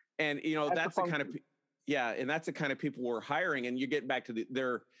 And that's the kind of and that's the kind of people we're hiring. And you get back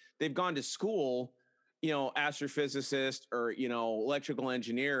to they've gone to school, astrophysicist or electrical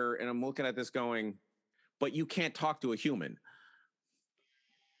engineer, and I'm looking at this going, but you can't talk to a human.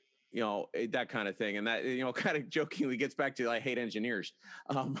 That kind of thing. And that, kind of jokingly gets back to, I hate engineers.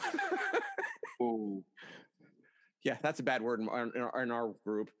 Ooh. Yeah, that's a bad word in our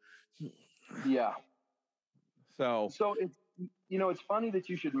group. Yeah. So it's funny that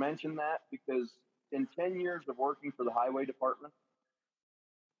you should mention that, because in 10 years of working for the highway department,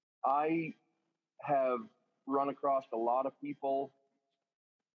 I have run across a lot of people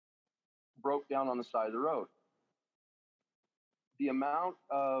broke down on the side of the road. The amount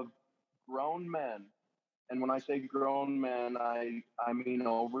of grown men, and when I say grown men, I mean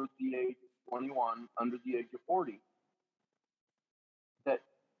over the age of 21, under the age of 40, that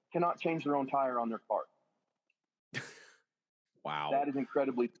cannot change their own tire on their car. Wow. That is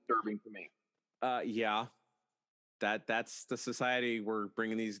incredibly disturbing to me. Yeah. That's the society we're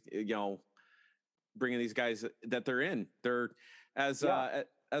bringing these, bringing these guys that they're in. They're, as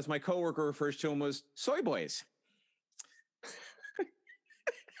my coworker refers to them, as soy boys.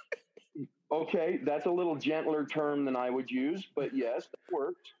 Okay, that's a little gentler term than I would use, but yes, that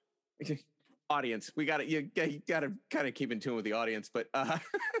works. Audience, you got to kind of keep in tune with the audience, but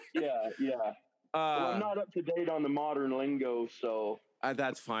yeah. Well, I'm not up to date on the modern lingo, so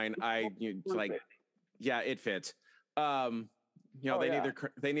that's fine. It's like, yeah, it fits.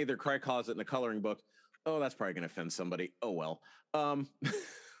 They need their cry closet in the coloring book. Oh, that's probably going to offend somebody. Oh well.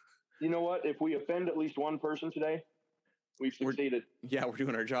 You know what? If we offend at least one person today, we've succeeded. We're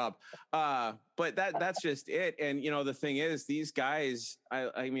doing our job. But that's just it. And the thing is, these guys,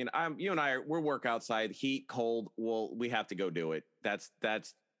 I mean, you and I we're work outside, heat, cold. Well, we have to go do it. That's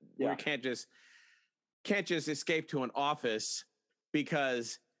we can't just escape to an office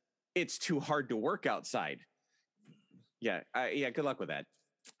because it's too hard to work outside. Good luck with that.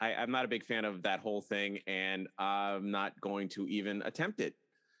 I'm not a big fan of that whole thing, and I'm not going to even attempt it.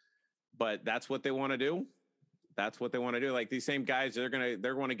 But that's what they want to do. That's what they want to do. Like these same guys, they're going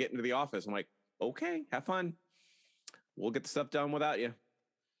to get into the office. I'm like, okay, have fun. We'll get the stuff done without you.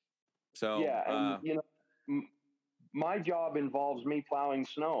 So and my job involves me plowing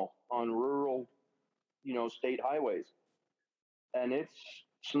snow on rural, state highways, and it's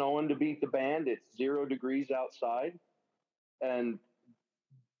snowing to beat the band. It's 0 degrees outside, and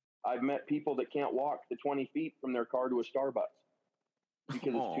I've met people that can't walk the 20 feet from their car to a Starbucks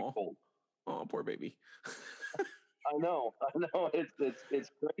because it's too cold. Oh, poor baby. I know.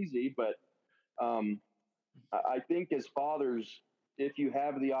 It's crazy, but I think as fathers, if you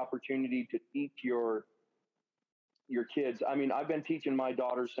have the opportunity to teach your kids, I mean, I've been teaching my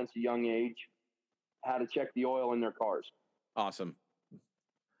daughters since a young age how to check the oil in their cars. Awesome.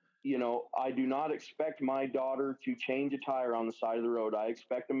 I do not expect my daughter to change a tire on the side of the road. I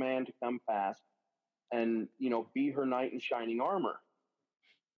expect a man to come past and, be her knight in shining armor.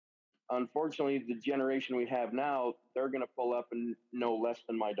 Unfortunately, the generation we have now, they're going to pull up and know less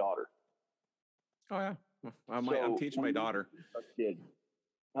than my daughter. Oh, yeah. I'm teaching my daughter. Kid.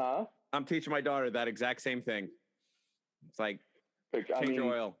 Huh? I'm teaching my daughter that exact same thing. It's like, change your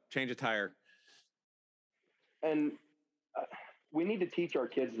oil, change a tire. And we need to teach our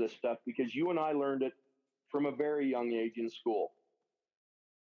kids this stuff because you and I learned it from a very young age in school.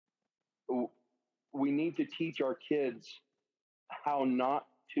 We need to teach our kids how not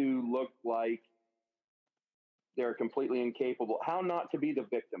to look like they're completely incapable, how not to be the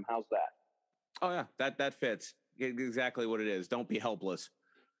victim. How's that? Oh, yeah, that fits exactly what it is. Don't be helpless.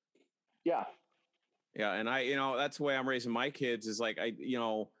 Yeah. Yeah. And that's the way I'm raising my kids is like,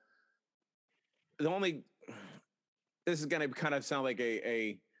 this is going to kind of sound like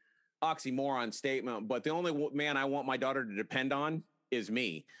a oxymoron statement, but the only man I want my daughter to depend on is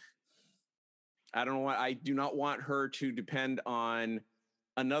me. I do not want her to depend on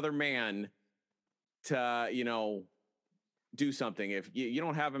another man to, do something. If you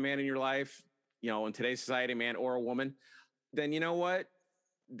don't have a man in your life, in today's society, man or a woman, then you know what?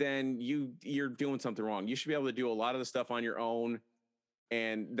 Then you're doing something wrong. You should be able to do a lot of the stuff on your own.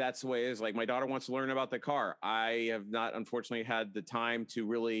 And that's the way it is. Like my daughter wants to learn about the car. I have not, unfortunately, had the time to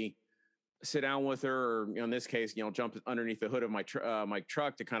really sit down with her, or in this case, jump underneath the hood of my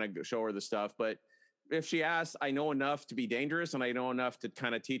truck to kind of show her the stuff. But if she asks, I know enough to be dangerous, and I know enough to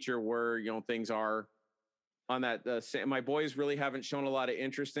kind of teach her where things are on that. My boys really haven't shown a lot of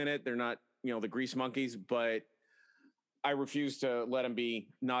interest in it. They're not the grease monkeys, but I refuse to let them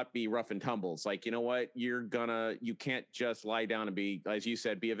not be rough and tumbles. Like, you know what? You can't just lie down and be, as you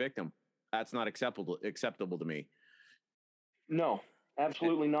said, be a victim. That's not acceptable to me. No,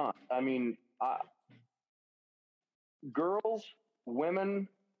 absolutely not. I mean, girls, women,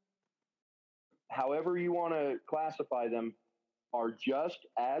 however you want to classify them, are just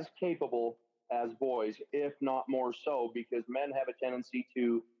as capable as boys, if not more so, because men have a tendency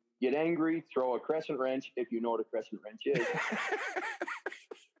to get angry, throw a crescent wrench, if you know what a crescent wrench is.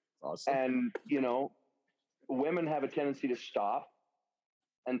 Awesome. And, women have a tendency to stop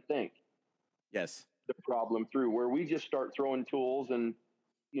and think. Yes. The problem through, where we just start throwing tools and,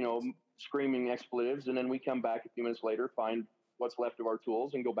 screaming expletives, and then we come back a few minutes later, find what's left of our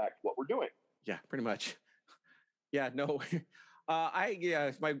tools, and go back to what we're doing. Yeah, pretty much. Yeah, no.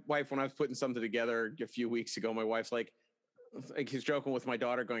 My wife, when I was putting something together a few weeks ago, my wife's like he's joking with my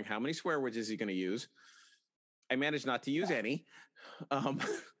daughter going, how many swear words is he going to use? I managed not to use any.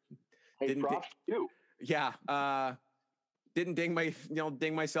 Hey, props too. Yeah. Didn't ding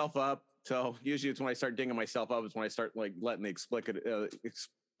myself up. So usually it's when I start dinging myself up is when I start like letting the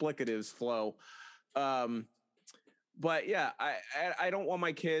explicatives flow. But yeah, I don't want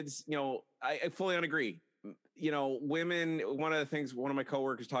my kids, I fully agree. Women, one of the things one of my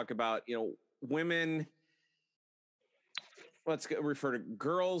coworkers talk about, women, refer to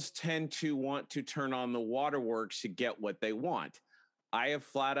girls tend to want to turn on the waterworks to get what they want. I have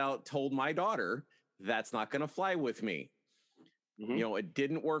flat out told my daughter that's not going to fly with me. Mm-hmm. You know, it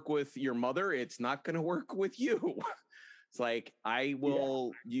didn't work with your mother. It's not going to work with you. It's like, I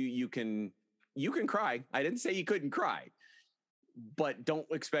will, you can cry. I didn't say you couldn't cry, but don't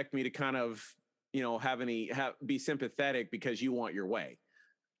expect me to kind of, you know, be sympathetic because you want your way.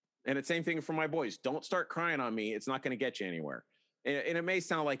 And it's the same thing for my boys. Don't start crying on me. It's not going to get you anywhere. And it may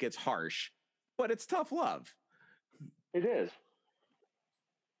sound like it's harsh, but it's tough love. It is.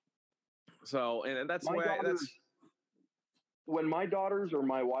 So, and that's the way when my daughters or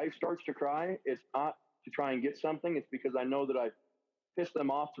my wife starts to cry, it's not to try and get something. It's because I know that I've pissed them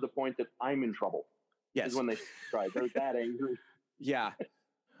off to the point that I'm in trouble. Yes. Is when they cry. They're that angry. Yeah.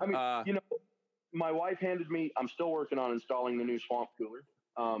 I mean, you know, my wife handed me, I'm still working on installing the new swamp cooler.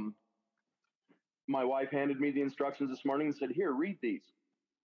 My wife handed me the instructions this morning and said, here, read these.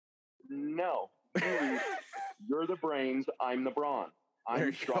 No. You're the brains. I'm the brawn.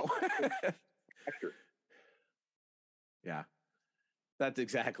 I'm strong. Yeah. That's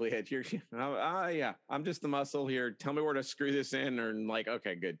exactly it. Yeah, I'm just the muscle here. Tell me where to screw this in, or like,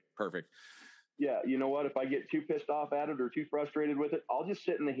 okay, good, perfect. Yeah, you know what? If I get too pissed off at it or too frustrated with it, I'll just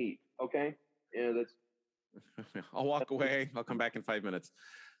sit in the heat. Okay, yeah, I'll walk away. I'll come back in 5 minutes.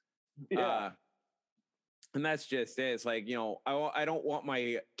 Yeah, and that's just it. It's like, you know, I don't want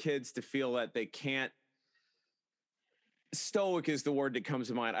my kids to feel that they can't. Stoic is the word that comes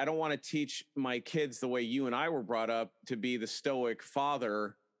to mind. I don't want to teach my kids the way you and I were brought up to be the stoic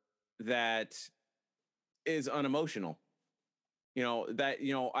father that is unemotional. You know, that,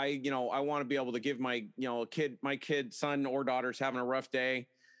 I want to be able to give my kid, son or daughter's having a rough day.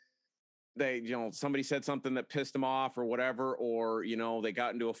 They, somebody said something that pissed them off or whatever, or, they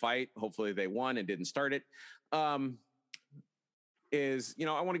got into a fight. Hopefully they won and didn't start it. I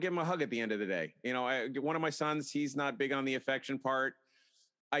want to give him a hug at the end of the day. One of my sons, he's not big on the affection part.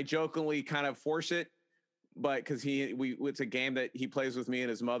 I jokingly kind of force it, but because it's a game that he plays with me and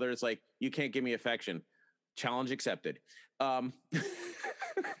his mother. It's like, you can't give me affection. Challenge accepted.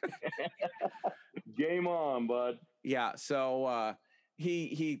 Game on, bud. Yeah. So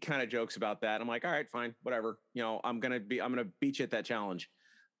he kind of jokes about that. I'm like, all right, fine, whatever. I'm gonna beat you at that challenge.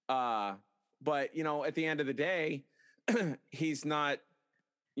 But at the end of the day, he's not,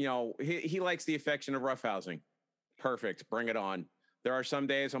 he likes the affection of roughhousing. Perfect. Bring it on. There are some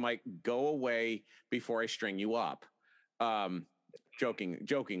days I'm like, go away before I string you up.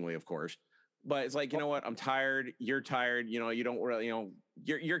 Jokingly, of course. But it's like, you know what? I'm tired. You're tired. You don't really,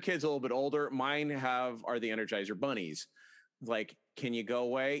 your kid's a little bit older. Mine are the Energizer bunnies. Like, can you go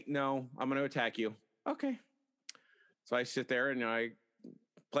away? No, I'm going to attack you. Okay. So I sit there and I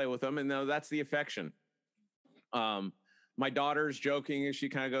play with them, and that's the affection. My daughter's joking, and she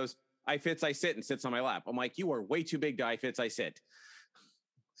kind of goes, I fits, I sit, and sits on my lap. I'm like, you are way too big to I fits, I sit.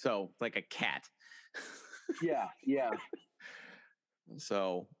 So like a cat. Yeah.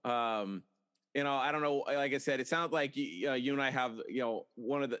 So, I don't know. Like I said, it sounds like you and I have,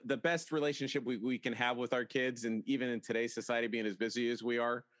 one of the best relationship we can have with our kids, and even in today's society, being as busy as we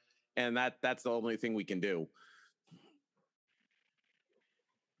are, and that's the only thing we can do.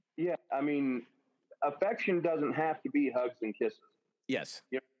 Yeah, I mean, affection doesn't have to be hugs and kisses. Yes.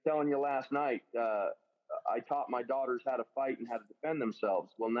 Telling you last night, I taught my daughters how to fight and how to defend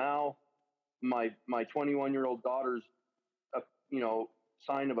themselves. Well, now my 21-year-old daughter's,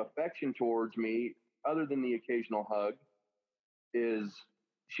 sign of affection towards me, other than the occasional hug, is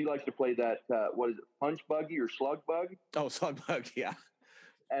she likes to play that, what is it, punch buggy or slug bug? Oh, slug bug, yeah.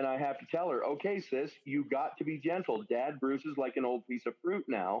 And I have to tell her, okay, sis, you got to be gentle. Dad bruises like an old piece of fruit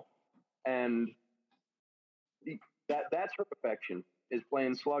now. And that's her affection, is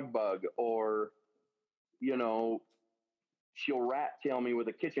playing slug bug, or, she'll rat tail me with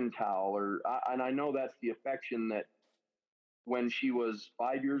a kitchen towel, and I know that's the affection that when she was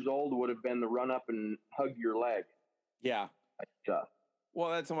 5 years old would have been the run up and hug your leg. Yeah. Well,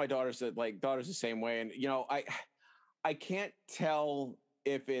 that's what my daughter said. Like, daughter's the same way. And, I can't tell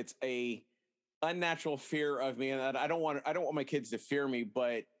if it's a unnatural fear of me, and I don't want my kids to fear me,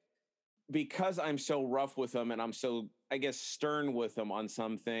 but because I'm so rough with them and I'm so, I guess, stern with them on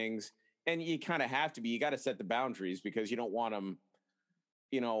some things, and you kind of have to be, you got to set the boundaries because you don't want them,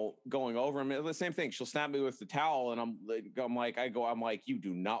 going over them. The same thing. She'll snap me with the towel, and I'm like, you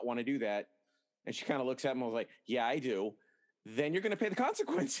do not want to do that. And she kind of looks at me and was like, yeah, I do. Then you're going to pay the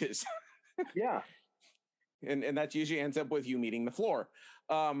consequences. Yeah. And that usually ends up with you meeting the floor.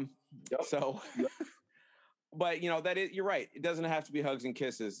 Yep. So, yep. But you're right. It doesn't have to be hugs and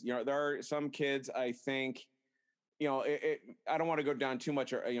kisses. There are some kids, I think, I don't want to go down too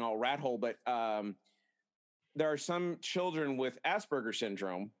much, a rat hole, but there are some children with Asperger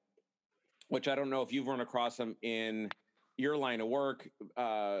syndrome, which I don't know if you've run across them in your line of work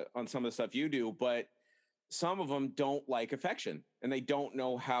on some of the stuff you do, but some of them don't like affection and they don't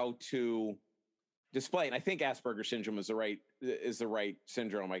know how to display. And I think Asperger syndrome is the right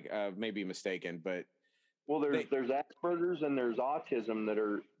syndrome. I may be mistaken, but well, there's Asperger's and there's autism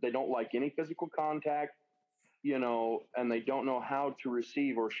they don't like any physical contact, and they don't know how to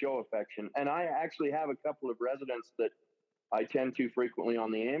receive or show affection. And I actually have a couple of residents that I tend to frequently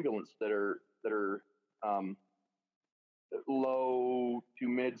on the ambulance that are low to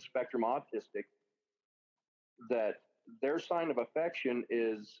mid spectrum autistic, that their sign of affection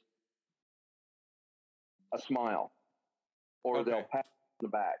is a smile, or they'll pat on the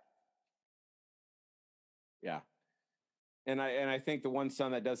back. Yeah. And I think the one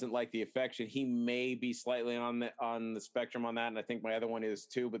son that doesn't like the affection, he may be slightly on the spectrum on that. And I think my other one is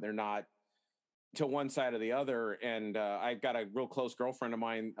too, but they're not to one side or the other. And I've got a real close girlfriend of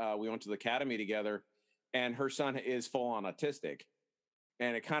mine. We went to the academy together, and her son is full on autistic.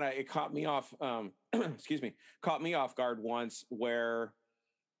 And it caught me off, caught me off guard once, where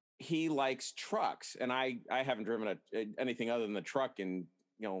he likes trucks. And I haven't driven anything other than the truck in,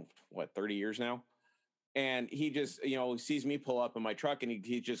 30 years now. And he just, sees me pull up in my truck, and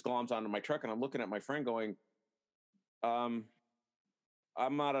he just gloms onto my truck. And I'm looking at my friend going, I'm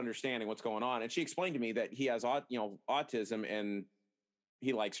not understanding what's going on. And she explained to me that he has, autism and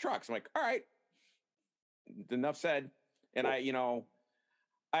he likes trucks. I'm like, all right, enough said. And I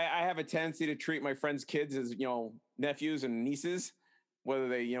have a tendency to treat my friends' kids as, nephews and nieces, whether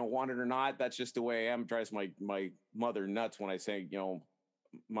they, want it or not. That's just the way I am. It drives my mother nuts when I say,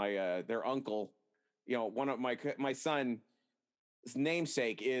 their uncle, one of my son's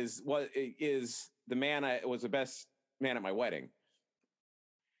namesake is the man was the best man at my wedding.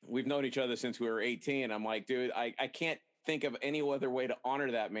 We've known each other since we were 18. I'm like, dude, I can't think of any other way to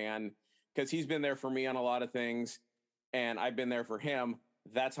honor that man, because he's been there for me on a lot of things and I've been there for him.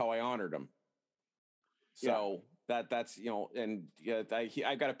 That's how I honored him. So that's, and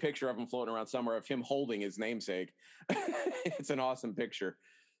I got a picture of him floating around somewhere of him holding his namesake. It's an awesome picture.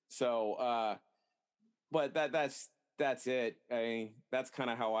 So, but that's it. That's kind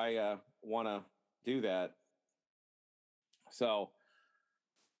of how I want to do that. So,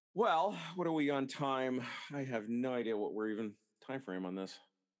 well, what are we on time? I have no idea what we're even time frame on this.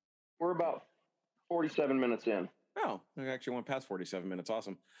 We're about 47 minutes in. Oh, I actually went past 47 minutes.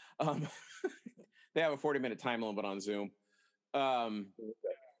 Awesome. They have a 40-minute time limit on Zoom.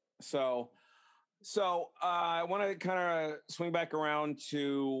 So I want to kind of swing back around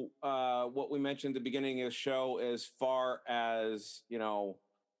to what we mentioned at the beginning of the show, as far as,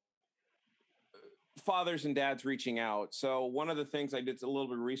 fathers and dads reaching out. So one of the things I did a little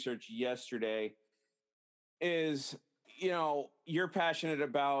bit of research yesterday is, you're passionate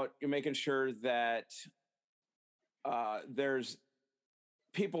about making sure that there's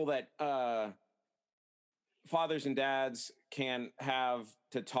people that fathers and dads can have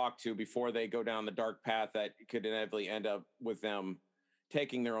to talk to before they go down the dark path that could inevitably end up with them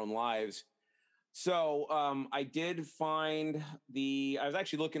taking their own lives. So I did find I was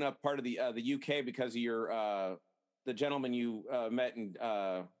actually looking up part of the UK because of your the gentleman you met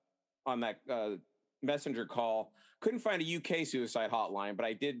on that messenger call. Couldn't find a UK suicide hotline, but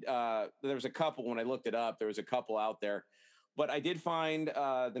I did. There was a couple when I looked it up. There was a couple out there, but I did find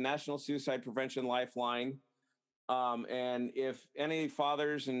the National Suicide Prevention Lifeline. And if any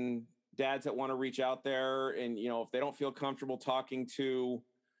fathers and dads that want to reach out there, and if they don't feel comfortable talking to,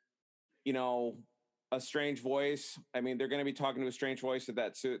 a strange voice, I mean, they're going to be talking to a strange voice at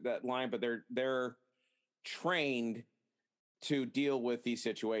that line, but they're trained to deal with these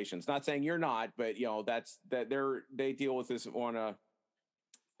situations. Not saying you're not, but they deal with this on a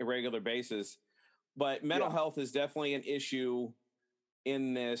regular basis. But mental health is definitely an issue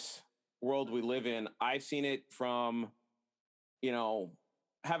in this world we live in. I've seen it from,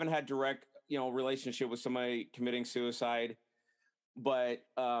 haven't had direct, relationship with somebody committing suicide. But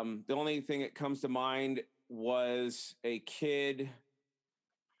the only thing that comes to mind was a kid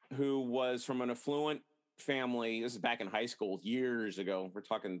who was from an affluent family. This is back in high school years ago. We're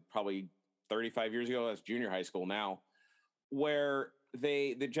talking probably 35 years ago. That's junior high school now, where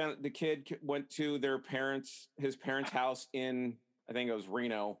the kid went to his parents' house in, I think it was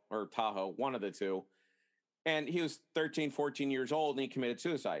Reno or Tahoe, one of the two. And he was 13, 14 years old, and he committed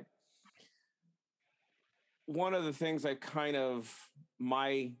suicide. One of the things I kind of,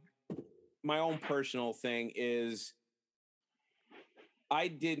 my own personal thing is, I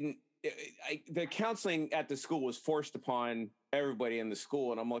didn't the counseling at the school was forced upon everybody in the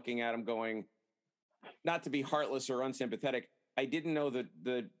school, and I'm looking at them going, not to be heartless or unsympathetic. I didn't know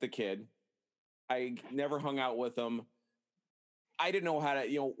the kid. I never hung out with him. I didn't know how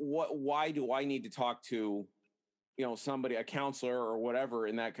to, why do I need to talk to, somebody, a counselor or whatever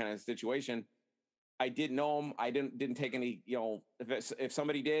in that kind of situation? I didn't know him. I didn't take any, if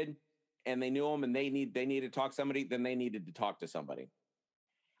somebody did and they knew him and they needed to talk to somebody, then they needed to talk to somebody.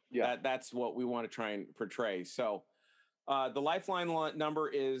 Yeah. That's what we want to try and portray. So the Lifeline number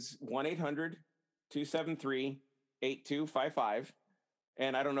is 1-800-273-8255.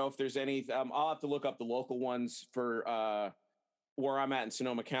 And I don't know if there's any, I'll have to look up the local ones for where I'm at in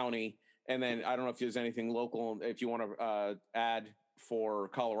Sonoma County. And then I don't know if there's anything local, if you want to add for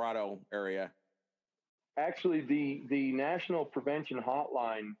Colorado area. Actually, the National Prevention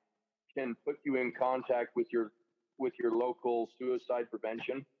Hotline can put you in contact with your local suicide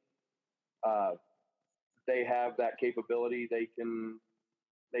prevention. They have that capability. They can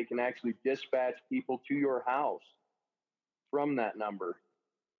actually dispatch people to your house from that number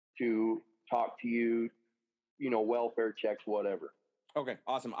to talk to you, welfare checks, whatever. Okay,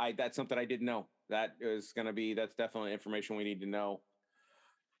 awesome. That's something I didn't know. That's definitely information we need to know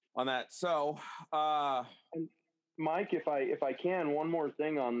on that. So, and Mike, if I can, one more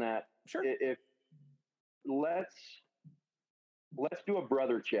thing on that. Sure. If let's do a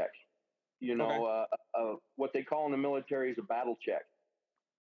brother check. Okay. What they call in the military is a battle check.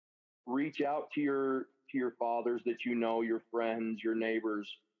 Reach out to your fathers that your friends, your neighbors.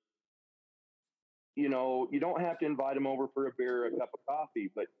 You don't have to invite them over for a beer or a cup of coffee,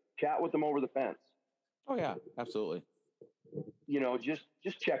 but chat with them over the fence. Oh yeah, absolutely.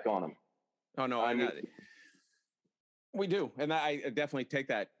 Just check on them. Oh no, we do, and I definitely take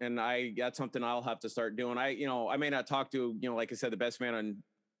that, and that's something I'll have to start doing. I may not talk to like I said, the best man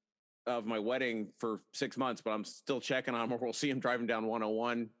of my wedding for 6 months, but I'm still checking on him. Or we'll see him driving down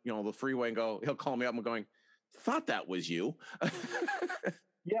 101, the freeway, and he'll call me up and going, "Thought that was you."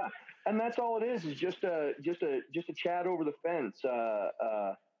 Yeah, and that's all it is just a chat over the fence.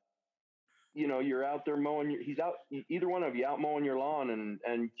 You're out there mowing. Either one of you out mowing your lawn,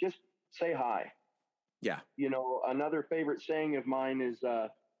 and just say hi. Yeah. Another favorite saying of mine is,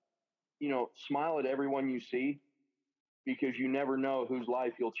 smile at everyone you see, because you never know whose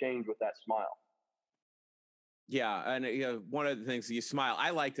life you'll change with that smile. Yeah, and one of the things, you smile. I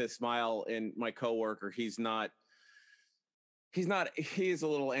like to smile. In my coworker, he's a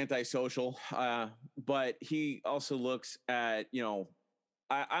little antisocial, but he also looks at,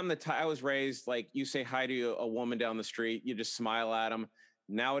 I was raised like, you say hi to a woman down the street, you just smile at them.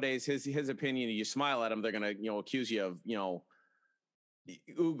 Nowadays, his opinion, you smile at them, they're going to, accuse you of,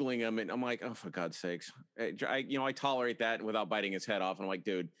 oogling him. And I'm like, oh, for God's sakes. I tolerate that without biting his head off. And I'm like,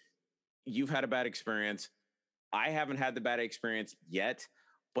 dude, you've had a bad experience. I haven't had the bad experience yet,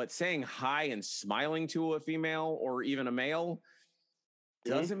 but saying hi and smiling to a female or even a male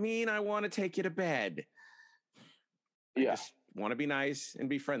doesn't mean I want to take you to bed. Yeah. I just want to be nice and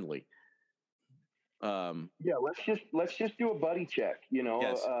be friendly. Yeah, let's just do a buddy check,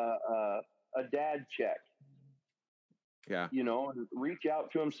 Yes. A dad check. Yeah. And reach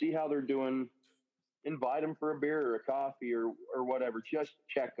out to them, see how they're doing, invite them for a beer or a coffee or whatever. Just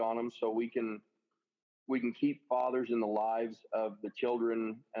check on them so we can keep fathers in the lives of the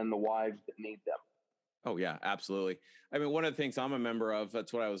children and the wives that need them. Oh yeah, absolutely. I mean, one of the things I'm a member of,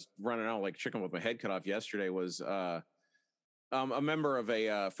 that's what I was running out like chicken with my head cut off yesterday, was a member of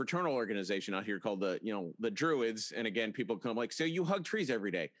a fraternal organization out here called the Druids. And again, people come like, so you hug trees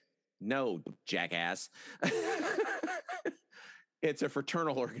every day? No, jackass. It's a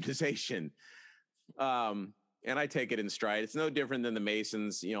fraternal organization. And I take it in stride. It's no different than the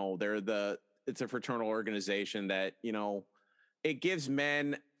Masons. It's a fraternal organization that, it gives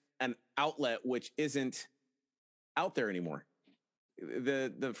men an outlet which isn't out there anymore.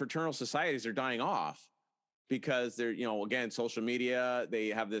 The fraternal societies are dying off because they're, again, social media. They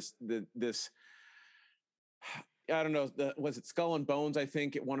have this I don't know, was it Skull and Bones, I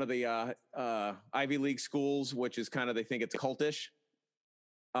think, at one of the Ivy League schools, which is kind of, they think it's cultish.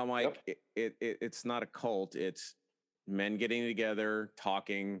 I'm like, yep. It's not a cult. It's men getting together,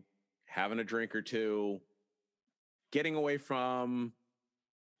 talking, having a drink or two, getting away from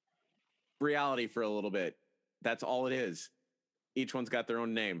reality for a little bit. That's all it is. Each one's got their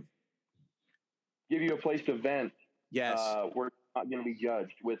own name. Give you a place to vent. Yes. We're not going to be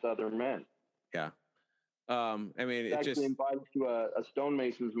judged with other men. Yeah. I mean, it actually just invited to a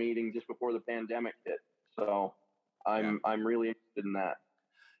stonemasons meeting just before the pandemic hit. So I'm really interested in that.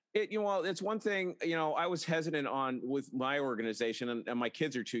 It's one thing, I was hesitant on with my organization, and my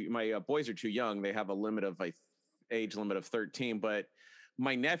kids are my boys are too young. They have a limit of age limit of 13, but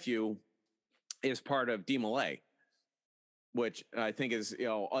my nephew is part of DMLA, which I think is,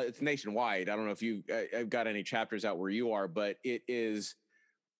 it's nationwide. I don't know if you have got any chapters out where you are, but it is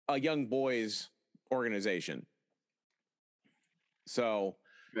a young boys organization. So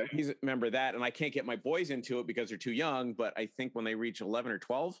he's a member of that, and I can't get my boys into it because they're too young. But I think when they reach 11 or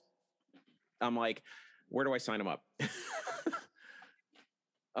 12, I'm like, where do I sign them up?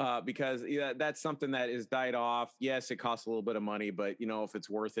 Because that's something that is died off. Yes, it costs a little bit of money, but if it's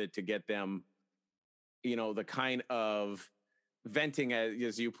worth it to get them, the kind of venting,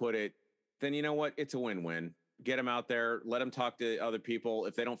 as you put it, then you know what? It's a win-win. Get them out there, let them talk to other people.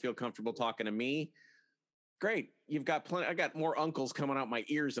 If they don't feel comfortable talking to me, great. You've got plenty. I got more uncles coming out my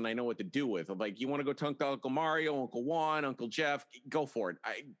ears than I know what to do with. I'm like, you want to go talk to Uncle Mario, Uncle Juan, Uncle Jeff? Go for it.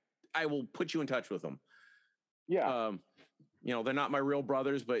 I will put you in touch with them. Yeah. They're not my real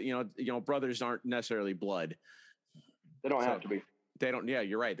brothers, but brothers aren't necessarily blood. They don't have to be. They don't. Yeah,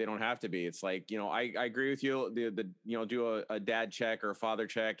 you're right. They don't have to be. It's like, I agree with you. Do a dad check or a father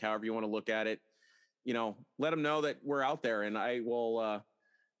check, however you want to look at it. Let them know that we're out there, and I will.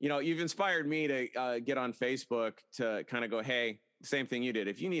 You've inspired me to get on Facebook to kind of go, hey, same thing you did.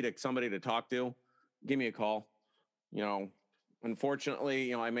 If you need somebody to talk to, give me a call.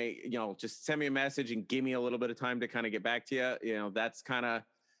 Unfortunately, I may, just send me a message and give me a little bit of time to kind of get back to you. That's kind of,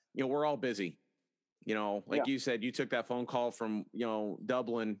 we're all busy. You said, you took that phone call from,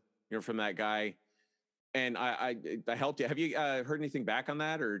 Dublin, from that guy, and I helped you. Have you heard anything back on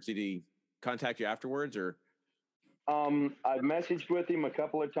that, or did he contact you afterwards, or? I've messaged with him a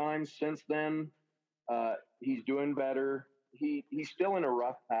couple of times since then. He's doing better. He's still in a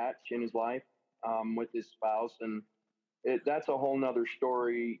rough patch in his life, with his spouse, and that's a whole nother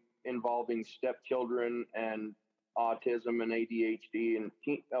story involving stepchildren and autism and ADHD and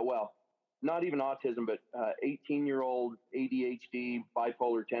not even autism, but 18-year-old ADHD,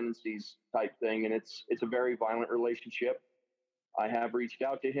 bipolar tendencies type thing. And it's a very violent relationship. I have reached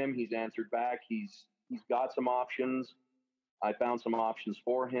out to him. He's answered back. He's got some options. I found some options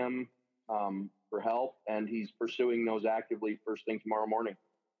for him for help, and he's pursuing those actively first thing tomorrow morning.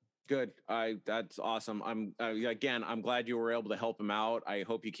 Good. That's awesome. I'm glad you were able to help him out. I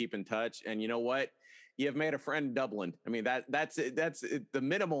hope you keep in touch. And you know what? You've made a friend in Dublin. I mean, that's the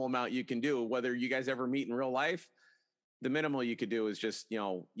minimal amount you can do. Whether you guys ever meet in real life, the minimal you could do is just,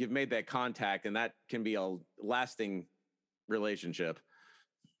 you've made that contact, and that can be a lasting relationship.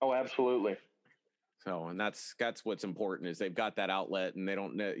 Oh, absolutely. So, and that's what's important, is they've got that outlet, and they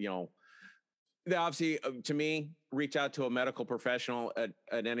don't, they obviously, to me, reach out to a medical professional at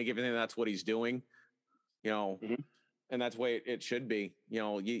any given thing. That's what he's doing, Mm-hmm. And that's the way it should be.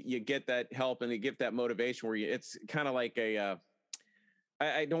 You get that help, and you get that motivation where it's kind of like I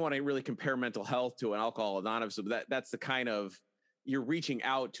don't want to really compare mental health to an Alcohol Anonymous, but that's the kind of, you're reaching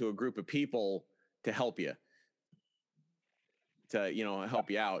out to a group of people to help you, to help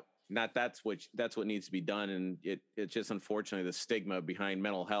you out. That's what needs to be done. And it's just, unfortunately, the stigma behind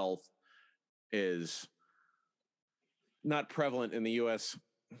mental health is not prevalent in the U.S.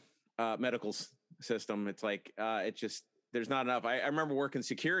 Medical system. It's like, there's not enough. I remember working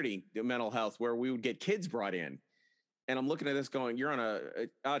security mental health, where we would get kids brought in, and I'm looking at this going, you're on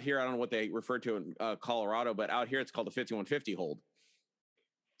out here, I don't know what they refer to in Colorado, but out here it's called a 5150 hold.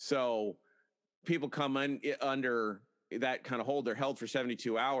 So people come in under that kind of hold, they're held for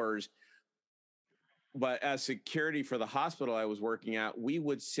 72 hours. But as security for the hospital I was working at, we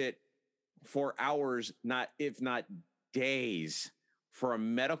would sit for hours, if not days, for a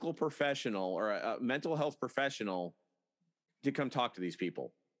medical professional or a mental health professional to come talk to these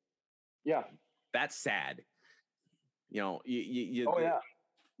people. Yeah. That's sad. Oh, yeah.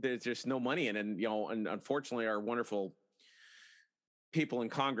 There's just no money in it. And unfortunately, our wonderful people in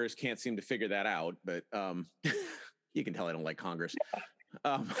Congress can't seem to figure that out. But you can tell I don't like Congress.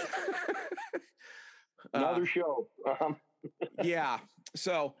 Another show. Yeah.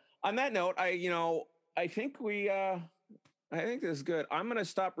 So on that note, I think this is good. I'm going to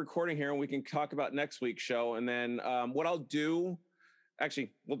stop recording here, and we can talk about next week's show. And then what I'll do,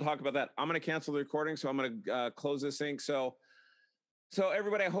 actually, we'll talk about that. I'm going to cancel the recording, so I'm going to close this thing. So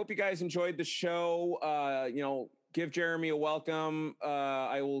everybody, I hope you guys enjoyed the show. Give Jeremy a welcome.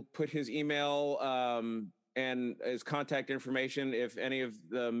 I will put his email and his contact information if any of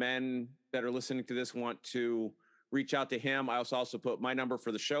the men that are listening to this want to reach out to him. I also put my number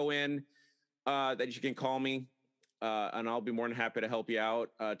for the show in that you can call me, and I'll be more than happy to help you out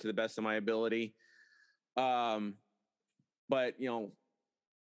to the best of my ability. But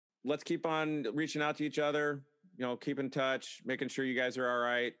let's keep on reaching out to each other, you know, keep in touch, making sure you guys are all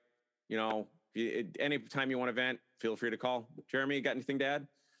right. You know, anytime you want to vent, feel free to call. Jeremy, you got anything to add?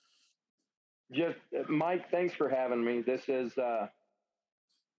 Just Mike, thanks for having me. This is a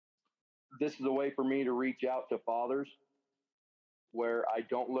way for me to reach out to fathers where I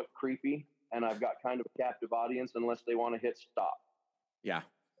don't look creepy and I've got kind of a captive audience unless they want to hit stop. Yeah.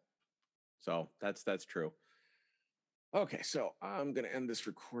 So that's true. Okay, so I'm going to end this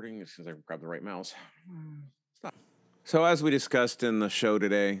recording as soon as I grab the right mouse. Stop. So as we discussed in the show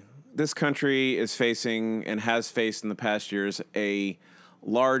today, this country is facing and has faced in the past years a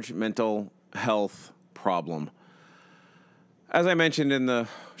large mental health problem. As I mentioned in the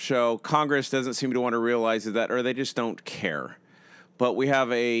show, Congress doesn't seem to want to realize that, or they just don't care. But we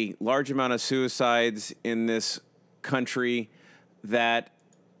have a large amount of suicides in this country that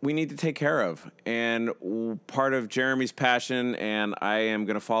we need to take care of. And part of Jeremy's passion, and I am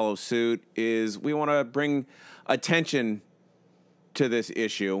going to follow suit, is we want to bring attention to this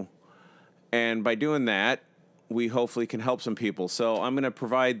issue. And by doing that, we hopefully can help some people. So I'm going to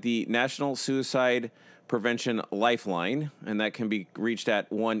provide the National Suicide Prevention Lifeline, and that can be reached at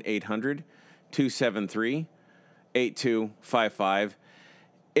 1-800-273-8255.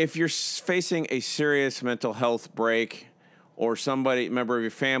 If you're facing a serious mental health break, or somebody, member of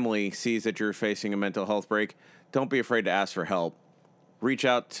your family, sees that you're facing a mental health break, don't be afraid to ask for help. Reach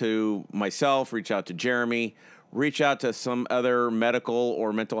out to myself, reach out to Jeremy, reach out to some other medical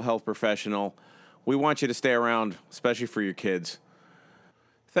or mental health professional. We want you to stay around, especially for your kids.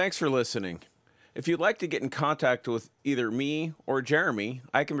 Thanks for listening. If you'd like to get in contact with either me or Jeremy,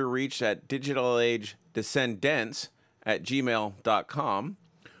 I can be reached at digitalagedescendants@gmail.com,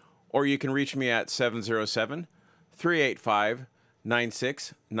 or you can reach me at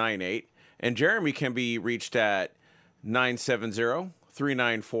 707-385-9698, and Jeremy can be reached at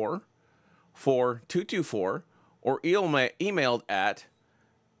 970-394-4224, or emailed at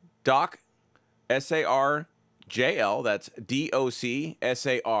docsarjl, that's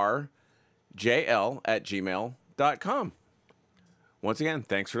DOCSARJL @gmail.com. Once again,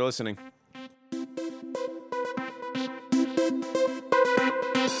 thanks for listening.